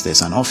office.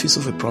 There's an office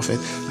of a prophet,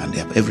 and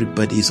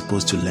everybody is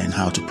supposed to learn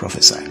how to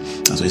prophesy.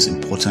 And so it's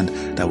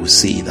important that we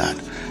see that.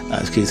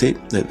 Okay,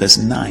 verse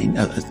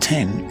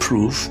 10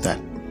 proof that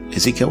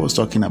Ezekiel was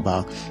talking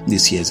about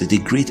this year. So the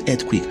great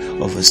earthquake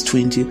of verse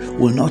 20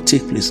 will not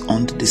take place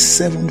until the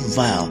 7th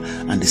vial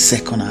and the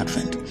second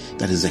advent.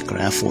 that is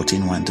Zechariah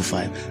 14,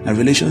 1-5, and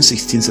Revelation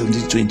 16,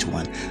 17 to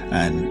 21,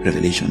 and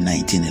Revelation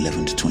 19,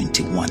 11 to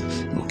 21.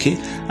 Okay,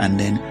 and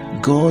then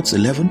God's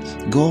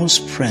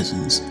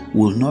presence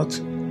will not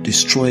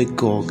destroy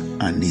Gog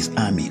and his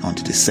army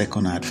until the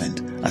second advent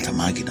at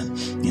Armageddon,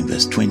 in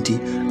verse 20,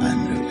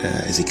 and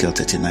Ezekiel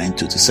 39,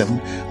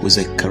 2-7, with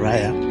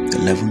Zechariah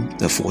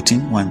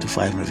 14,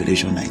 1-5, and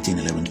Revelation 19,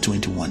 11 to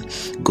 21.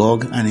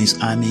 Gog and his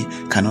army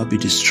cannot be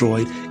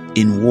destroyed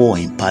in war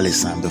in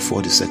Palestine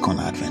before the second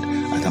advent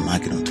at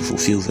Armageddon to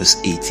fulfill verse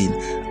 18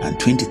 and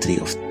 23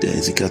 of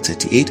Ezekiel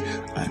 38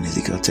 and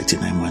Ezekiel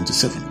 39,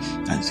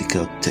 1-7, and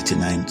Ezekiel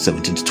 39,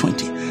 17 to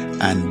 20,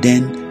 and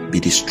then be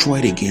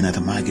destroyed again at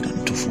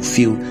Armageddon to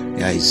fulfill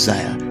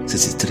Isaiah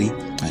 63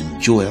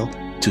 and Joel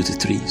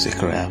 2-3,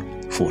 Zechariah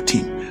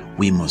 14.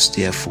 We must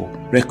therefore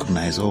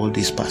recognize all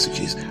these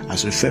passages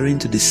as referring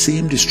to the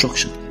same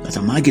destruction at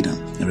Armageddon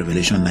in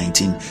Revelation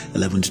 19,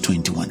 11 to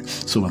 21.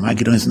 So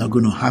Armageddon is not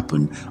going to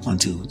happen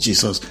until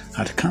Jesus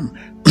had come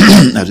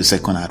at the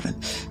second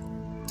advent.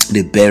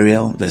 The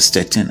burial, verse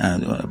 13,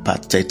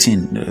 part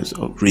 13,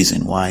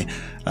 reason why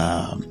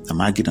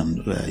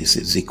Armageddon is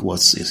what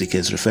Ezekiel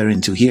is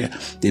referring to here.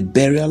 The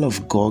burial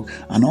of Gog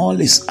and all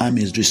his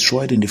armies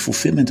destroyed in the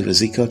fulfillment of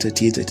Ezekiel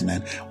 38,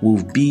 39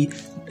 will be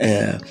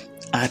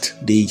at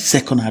the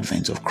second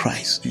advent of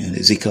Christ in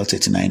Ezekiel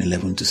 39,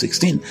 11 to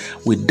 16,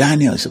 with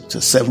Daniel chapter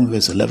 7,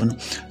 verse 11,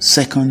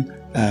 2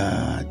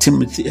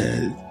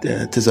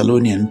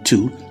 Thessalonians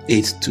 2,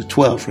 8 to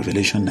 12,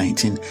 Revelation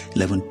 19,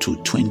 11 to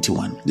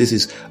 21. This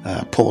is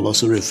Paul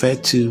also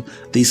referred to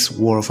this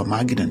war of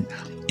Armageddon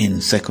in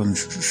 2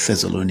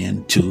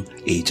 Thessalonians 2,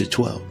 8 to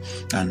 12,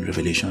 and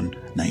Revelation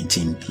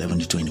 19, 11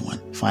 to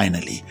 21.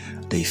 Finally,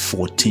 the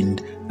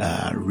 14th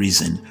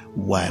reason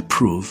why I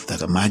prove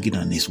that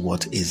Armageddon is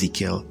what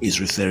Ezekiel is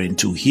referring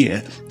to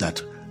here,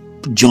 that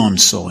John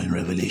saw in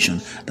Revelation,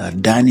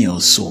 that Daniel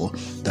saw,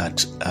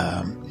 that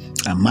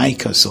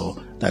Micah saw,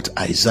 that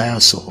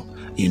Isaiah saw,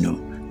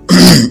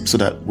 so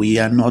that we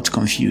are not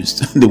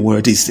confused. The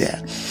word is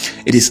there.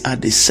 It is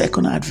at the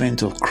second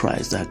advent of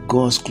Christ that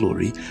God's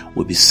glory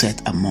will be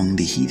set among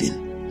the heathen,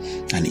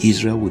 and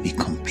Israel will be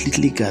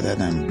completely gathered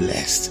and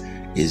blessed.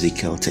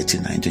 Ezekiel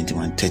 39,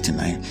 21,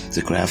 39,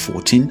 Zechariah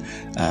 14,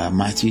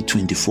 Matthew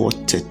 24,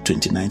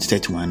 29 to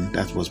 31,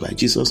 that was by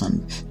Jesus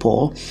and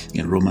Paul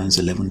in Romans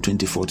 11,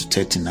 24 to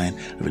 39,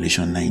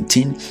 Revelation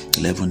 19,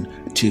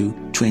 11 to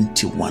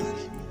 21.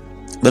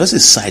 But that's a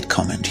side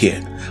comment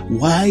here.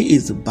 Why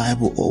is the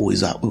Bible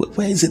always out?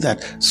 Why is it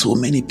that so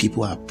many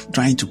people are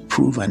trying to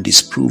prove and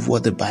disprove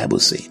what the Bible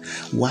says?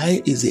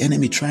 Why is the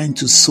enemy trying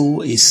to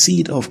sow a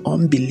seed of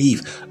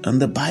unbelief in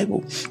the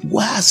Bible?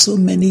 Why are so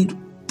many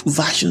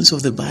versions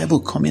of the Bible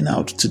coming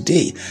out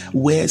today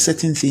where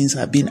certain things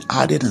are being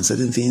added and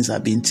certain things are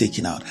being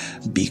taken out?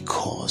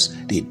 Because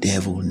the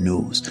devil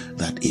knows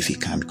that if he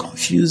can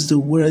confuse the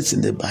words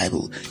in the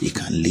Bible, he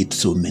can lead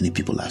so many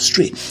people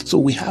astray. So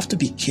we have to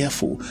be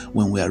careful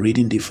when we are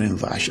reading different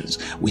versions.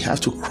 We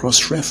have to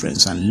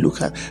cross-reference and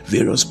look at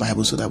various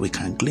Bibles so that we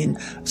can glean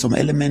some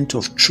element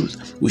of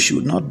truth. We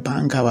should not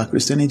bank our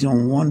Christianity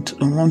on one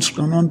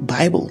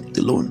Bible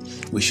alone.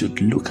 We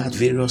should look at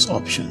various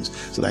options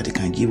so that it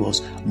can give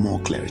us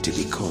more clarity,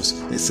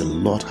 because there's a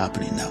lot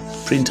happening now.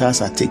 Printers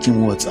are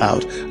taking words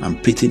out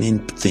and putting in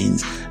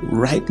things.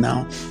 Right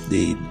now,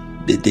 the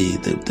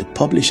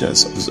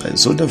publishers of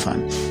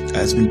Zodavan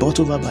has been bought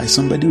over by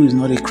somebody who is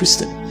not a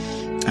Christian.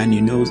 And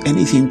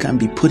anything can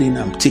be put in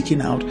and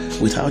taken out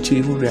without you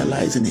even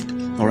realizing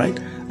it. All right?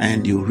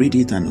 And you read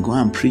it and go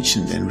and preach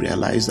and then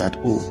realize that,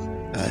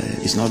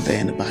 it's not there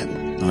in the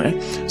Bible. All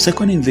right?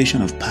 Second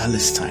invasion of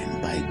Palestine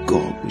by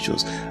Gog, which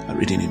was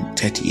written in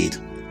 38.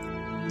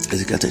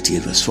 Ezekiel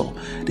 38 verse 4.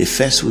 The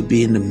first will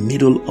be in the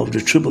middle of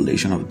the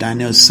tribulation of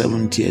Daniel's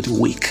 70th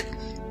week.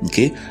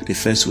 Okay, the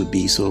first would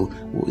be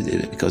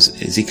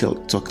because Ezekiel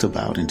talked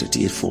about in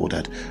 38:4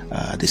 that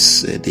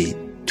the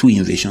two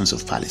invasions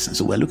of Palestine.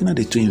 So we're looking at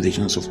the two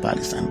invasions of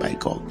Palestine by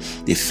Gog.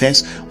 The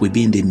first will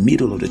be in the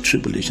middle of the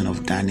tribulation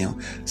of Daniel's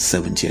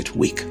 70th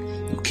week.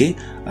 Okay,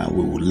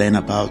 we will learn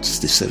about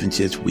the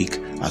 70th week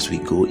as we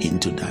go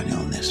into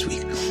Daniel next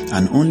week.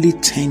 And only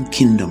 10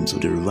 kingdoms of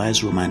the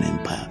revised Roman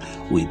Empire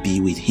will be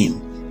with him.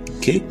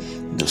 Okay,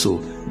 so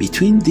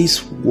between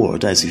this war,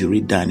 that's if you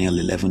read Daniel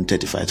 11,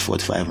 35 to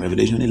 45,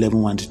 Revelation 11,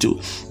 1 to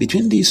 2,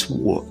 between this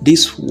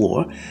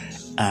war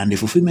and the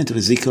fulfillment of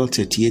Ezekiel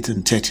 38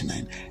 and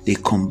 39, the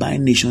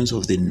combined nations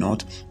of the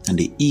north and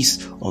the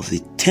east of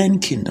the 10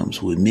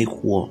 kingdoms will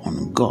make war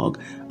on Gog,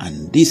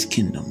 and these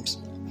kingdoms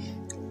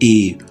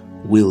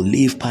will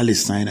leave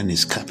Palestine and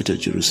its capital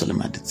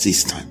Jerusalem at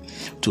this time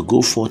to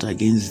go forth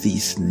against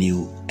these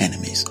new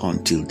enemies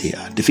until they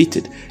are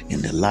defeated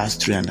in the last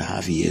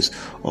 3.5 years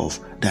of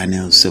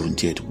Daniel's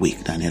 70th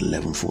week, Daniel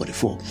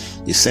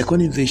 11:44. The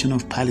second invasion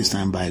of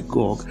Palestine by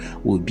Gog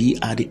will be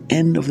at the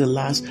end of the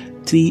last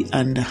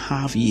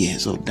 3.5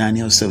 years of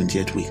Daniel's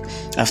 70th week,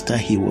 after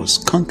he was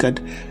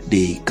conquered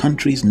the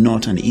countries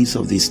north and east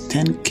of these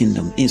 10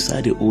 kingdoms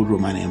inside the old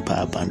Roman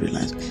Empire boundary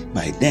lines.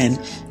 By then,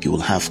 he will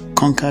have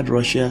conquered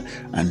Russia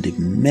and the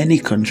many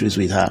countries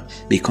with her,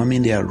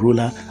 becoming their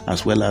ruler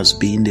as well as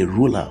being the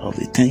ruler of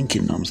the 10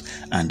 kingdoms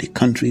and the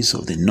countries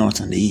of the north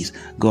and the east.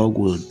 God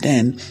will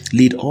then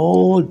lead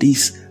all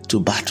these to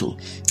battle,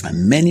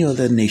 and many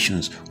other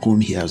nations whom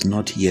he has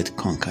not yet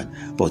conquered,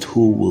 but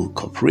who will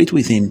cooperate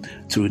with him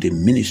through the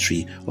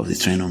ministry of the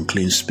 10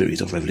 unclean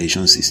spirits of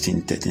Revelation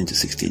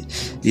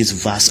 16:13-16. These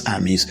vast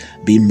armies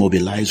being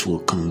mobilized will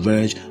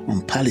converge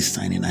on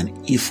Palestine in an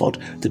effort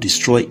to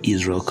destroy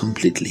Israel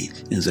completely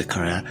in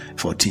Zechariah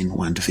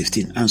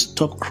 14:1-15 and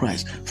stop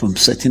Christ from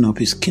setting up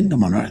his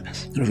kingdom on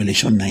earth.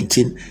 Revelation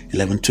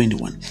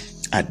 19:11-21.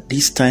 At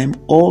this time,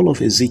 all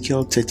of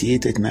Ezekiel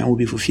 38:39 will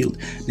be fulfilled.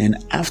 Then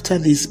after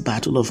this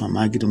battle of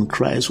Armageddon,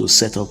 Christ will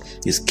set up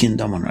his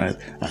kingdom on earth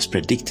as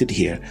predicted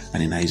here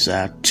and in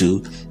Isaiah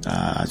 2,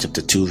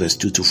 chapter 2, verse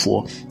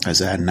 2-4,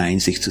 Isaiah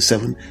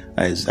 9:6-7,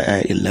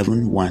 Isaiah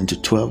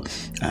 11:1-12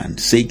 and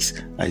 6,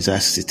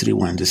 Isaiah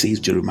 63:1-6,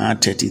 Jeremiah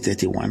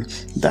 30:31,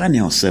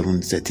 Daniel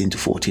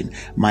 7:13-14,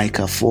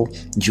 Micah 4,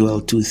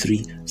 Joel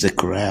 2:3,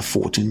 Zechariah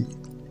 14,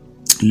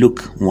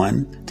 Luke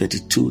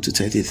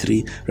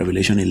 1:32-33,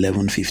 Revelation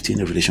 11:15,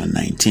 Revelation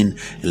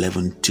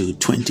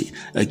 19:11-20.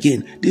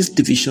 Again, these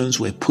divisions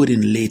were put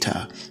in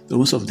later.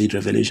 Most of the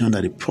revelation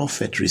that the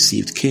prophet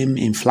received came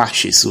in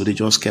flashes, so they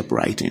just kept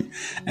writing.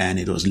 And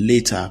it was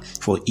later,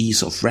 for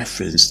ease of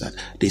reference, that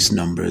these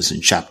numbers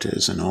and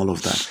chapters and all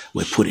of that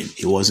were put in.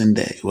 It wasn't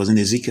there. It wasn't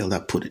Ezekiel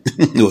that put it.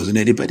 It wasn't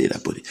anybody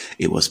that put it.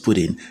 It was put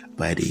in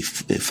by the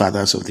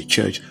fathers of the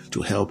church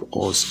to help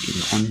us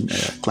in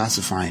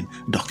classifying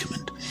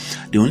document.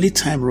 The only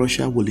time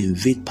Russia will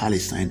invade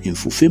Palestine in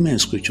fulfillment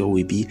of scripture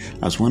will be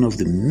as one of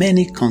the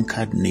many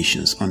conquered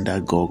nations under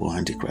Gog or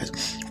Antichrist,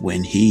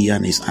 when he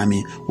and his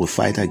army will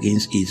fight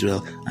against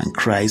Israel and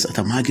Christ at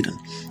Armageddon.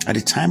 At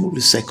the time of the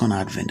second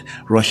advent,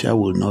 Russia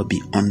will not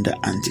be under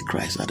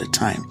Antichrist at the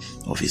time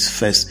of his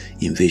first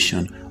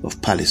invasion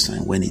of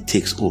Palestine, when he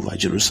takes over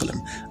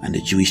Jerusalem and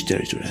the Jewish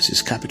territory as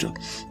his capital.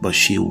 But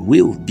she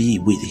will be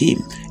with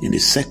him in the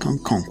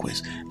second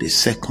conquest. The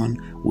second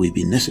will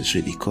be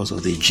necessary because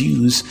of the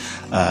Jews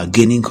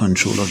gaining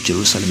control of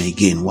Jerusalem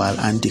again, while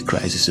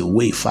Antichrist is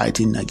away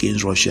fighting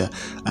against Russia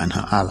and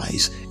her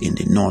allies in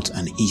the north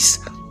and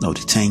east of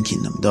the 10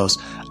 kingdoms. Thus,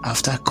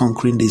 after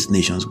conquering these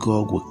nations,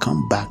 God will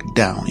come back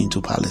down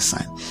into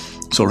Palestine,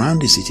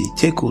 surround the city,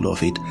 take hold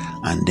of it,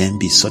 and then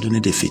be suddenly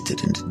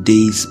defeated in the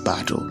day's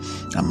battle,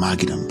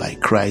 Armageddon, by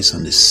Christ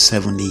and the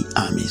 70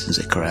 armies in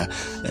Zechariah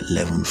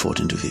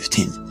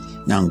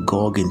 11:14-15. Now,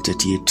 Gog in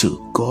 38:2.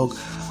 Gog,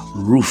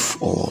 roof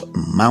or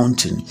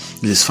mountain,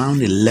 it is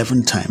found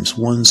 11 times,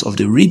 once of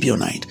the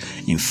Ribionite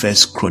in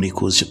 1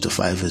 Chronicles chapter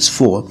 5 verse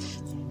 4.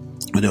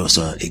 There was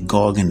a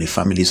Gog in the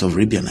families of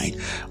Ribionite.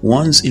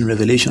 Once in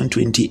Revelation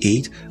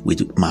 28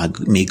 with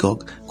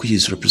Magog, which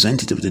is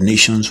representative of the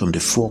nations from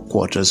the 4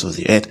 quarters of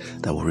the earth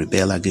that will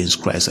rebel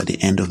against Christ at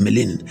the end of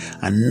millennium.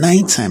 And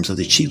 9 times of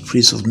the chief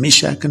priests of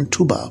Meshach and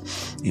Tubal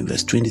in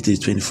verse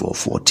 23-24,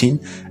 14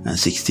 and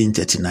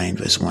 16:39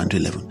 verse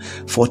 1-11.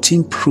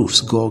 14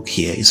 proves Gog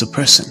here is a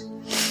person.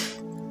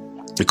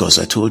 Because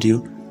I told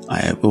you,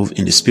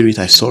 in the spirit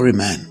I saw a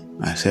man.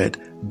 I said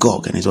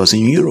Gog, and it was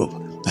in Europe.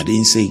 I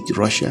didn't say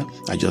Russia.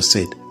 I just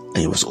said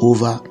it was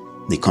over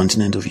the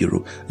continent of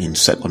Europe on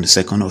the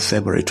 2nd of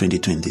February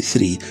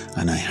 2023,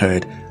 and I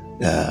heard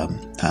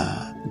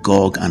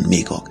Gog and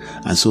Magog.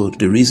 And so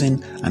the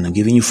reason, and I'm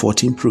giving you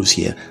 14 proofs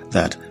here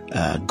that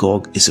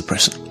Gog is a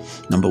person.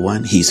 Number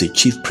 1, he is a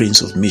chief prince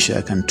of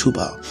Meshach and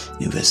Tubal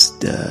in verse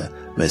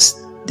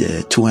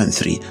 2 and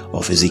 3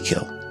 of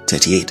Ezekiel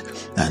 38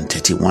 and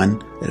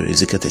 31,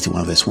 Ezekiel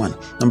 31 verse 1.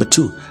 Number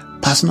 2,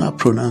 personal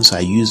pronouns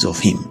are used of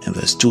him in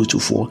verse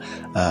 2-4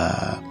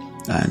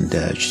 and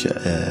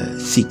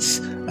 6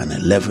 and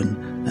 11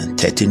 and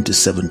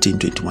 13-17,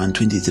 21,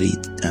 23,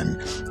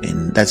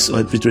 and that's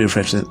all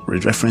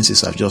the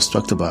references I've just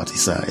talked about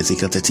is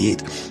Ezekiel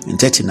 38 and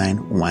 39,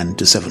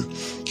 1-7.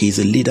 He is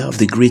a leader of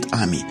the great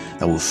army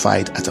that will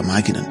fight at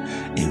Armageddon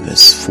in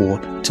verse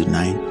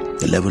 4-9.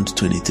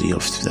 11-23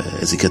 of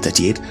Ezekiel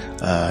 38,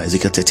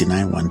 Ezekiel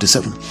 39,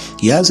 1-7.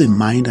 He has a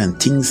mind and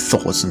thinks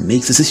thoughts and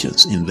makes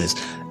decisions in verse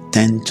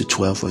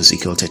 10-12 of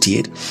Ezekiel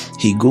 38.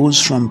 He goes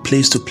from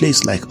place to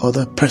place like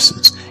other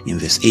persons in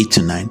verse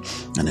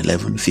 8-9 and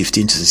 11,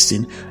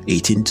 15-16,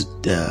 18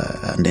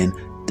 and then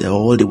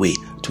all the way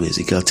to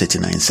Ezekiel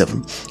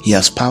 39:7. He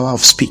has power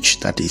of speech,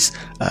 that is,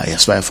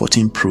 Isaiah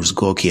 14 proves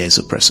Gog here is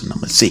a person.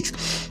 Number 6,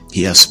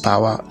 he has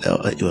power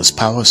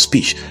of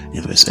speech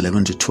in verse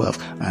 11-12,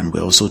 and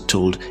we're also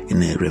told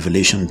in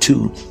Revelation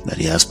 2 that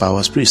he has power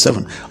of speech.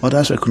 7,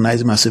 others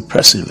recognize him as a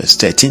person in verse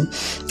 13,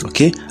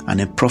 okay, and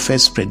the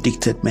prophets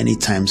predicted many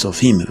times of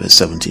him in verse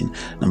 17.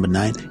 Number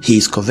 9, he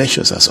is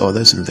covetous as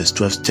others in verse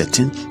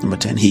 12-13. Number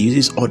 10, he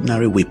uses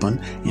ordinary weapon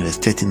in verse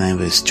 39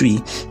 verse 3.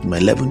 Number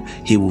 11,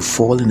 he will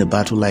fall in the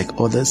battle like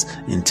others others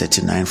in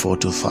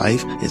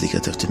 39:4-5,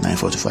 Ezekiel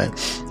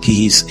 39:4-5.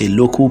 He is a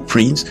local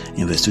prince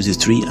in verse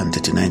 23 and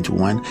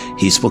 39-1.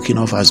 He is spoken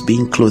of as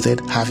being clothed,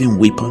 having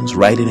weapons,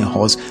 riding a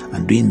horse,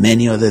 and doing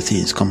many other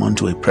things common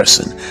to a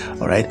person.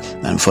 All right.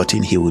 And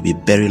 14, he will be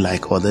buried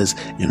like others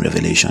in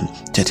Revelation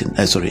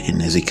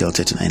in Ezekiel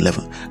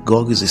 39:11.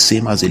 Gog is the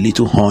same as the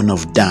little horn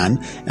of Dan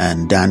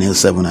and Daniel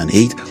 7 and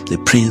 8, the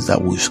prince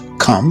that will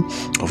come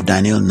of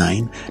Daniel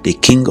 9, the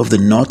king of the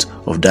north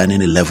of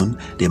Daniel 11,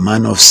 the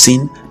man of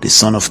sin, the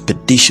son of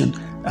perdition,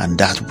 and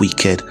that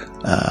wicked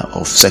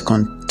of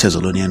 2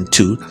 Thessalonians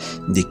 2,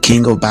 the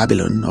king of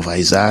Babylon of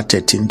Isaiah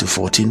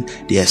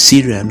 13-14, the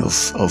Assyrian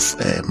of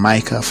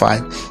Micah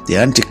 5, the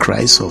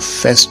Antichrist of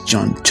 1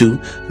 John 2,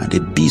 and the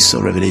beast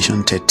of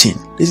Revelation 13.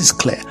 This is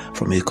clear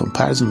from a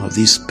comparison of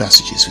these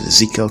passages with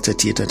Ezekiel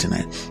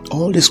 38-39.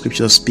 All the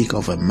scriptures speak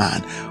of a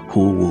man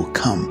who will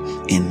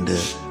come in the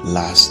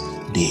last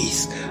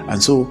days.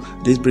 And so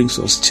this brings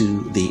us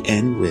to the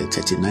end. We're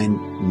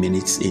 39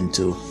 minutes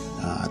into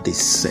this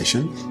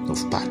session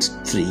of part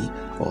 3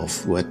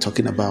 of we're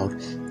talking about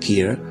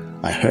here.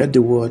 I heard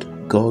the word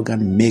Gog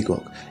and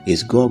Magog.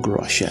 Is Gog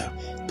Russia?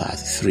 Part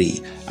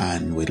 3,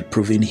 and we're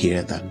proving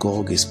here that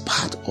Gog is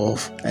part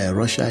of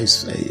Russia.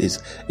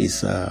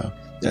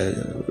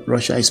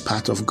 Russia is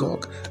part of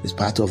Gog. It's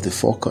part of the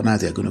four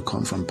corners. They're going to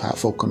come from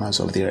 4 corners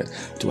of the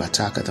earth to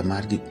attack at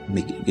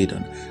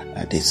Armageddon,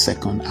 the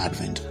second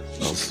advent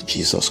of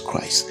Jesus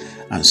Christ.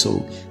 And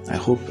so I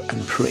hope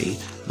and pray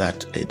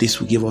that this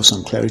will give us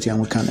some clarity, and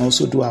we can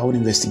also do our own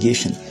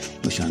investigation.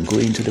 We can go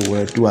into the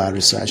Word, do our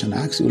research, and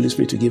ask the Holy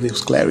Spirit to give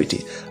us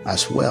clarity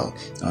as well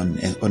on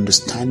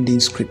understanding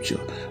Scripture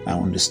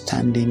and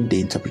understanding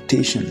the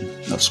interpretation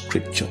of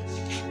Scripture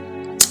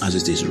as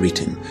it is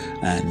written.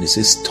 And it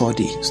says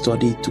study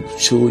to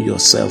show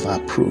yourself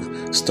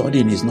approved.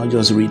 Studying is not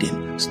just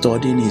reading.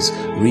 Studying is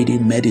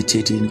reading,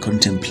 meditating,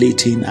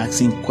 contemplating,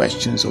 asking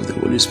questions of the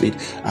Holy Spirit,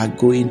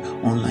 going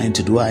online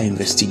to do our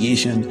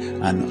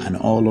investigation and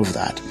all of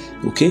that.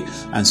 Okay?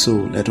 And so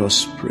let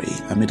us pray.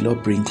 And may the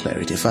Lord bring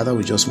clarity. Father,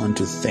 we just want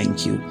to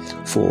thank you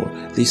for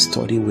this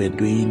study we're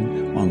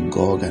doing on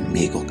Gog and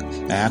Magog.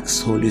 I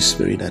ask, Holy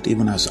Spirit, that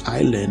even as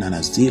I learn and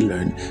as they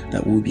learn,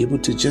 that we'll be able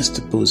to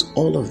juxtapose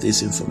all of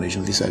this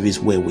information vis-a-vis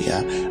where we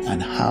are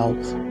and how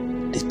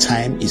the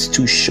time is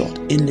too short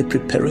in the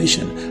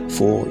preparation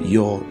for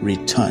your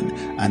return,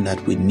 and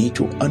that we need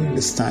to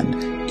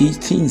understand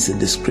things in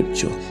the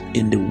scripture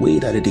in the way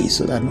that it is,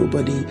 so that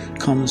nobody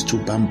comes to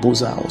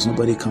bamboozle us,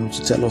 nobody comes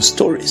to tell us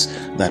stories,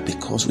 that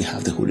because we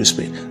have the Holy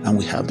Spirit and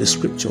we have the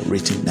scripture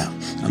written down.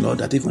 And Lord,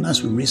 that even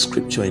as we read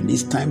scripture in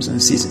these times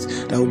and seasons,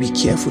 that we'll be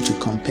careful to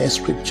compare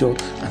scripture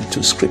and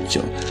to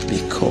scripture,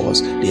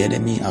 because the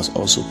enemy has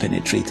also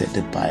penetrated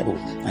the Bible,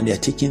 and they're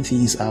taking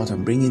things out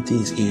and bringing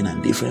things in,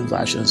 and different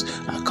versions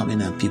are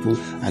coming and people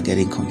are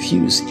getting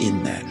confused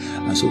in there.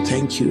 And so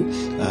thank you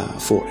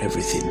for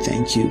everything.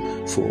 Thank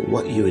you for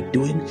what you are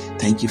doing.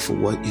 Thank you for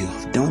what you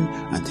have done,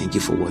 and thank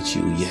you for what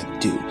you yet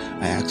do.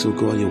 I ask, oh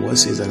God, your word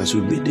says that as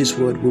we read this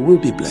word, we will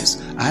be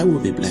blessed. I will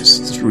be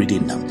blessed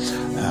reading them.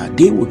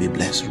 They will be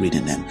blessed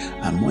reading them.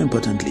 And more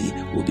importantly,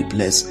 we'll be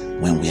blessed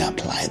when we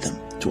apply them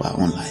to our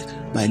own life,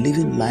 by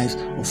living lives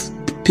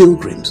of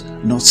pilgrims,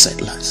 not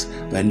settlers,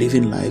 by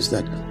living lives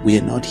that we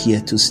are not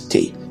here to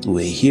stay.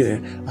 We're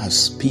here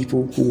as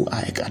people who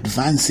are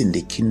advancing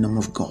the kingdom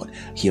of God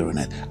here on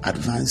earth,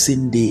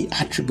 advancing the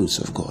attributes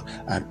of God,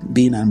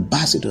 being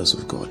ambassadors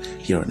of God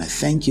here on earth.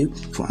 Thank you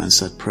for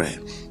answered prayer.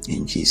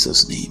 In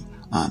Jesus' name,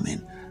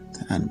 amen.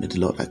 And may the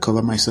Lord, I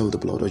cover myself with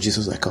the blood of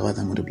Jesus. I cover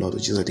them with the blood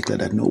of Jesus. I declare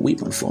that no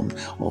weapon formed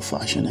or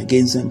fashioned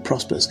against them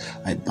prospers.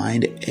 I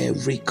bind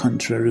every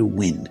contrary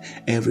wind,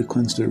 every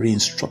contrary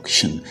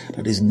instruction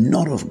that is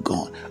not of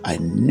God. I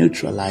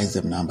neutralize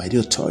them now by the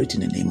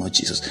authority in the name of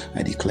Jesus.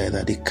 I declare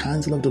that the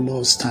counsel of the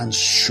Lord stands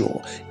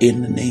sure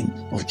in the name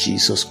of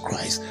Jesus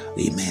Christ.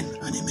 Amen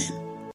and amen.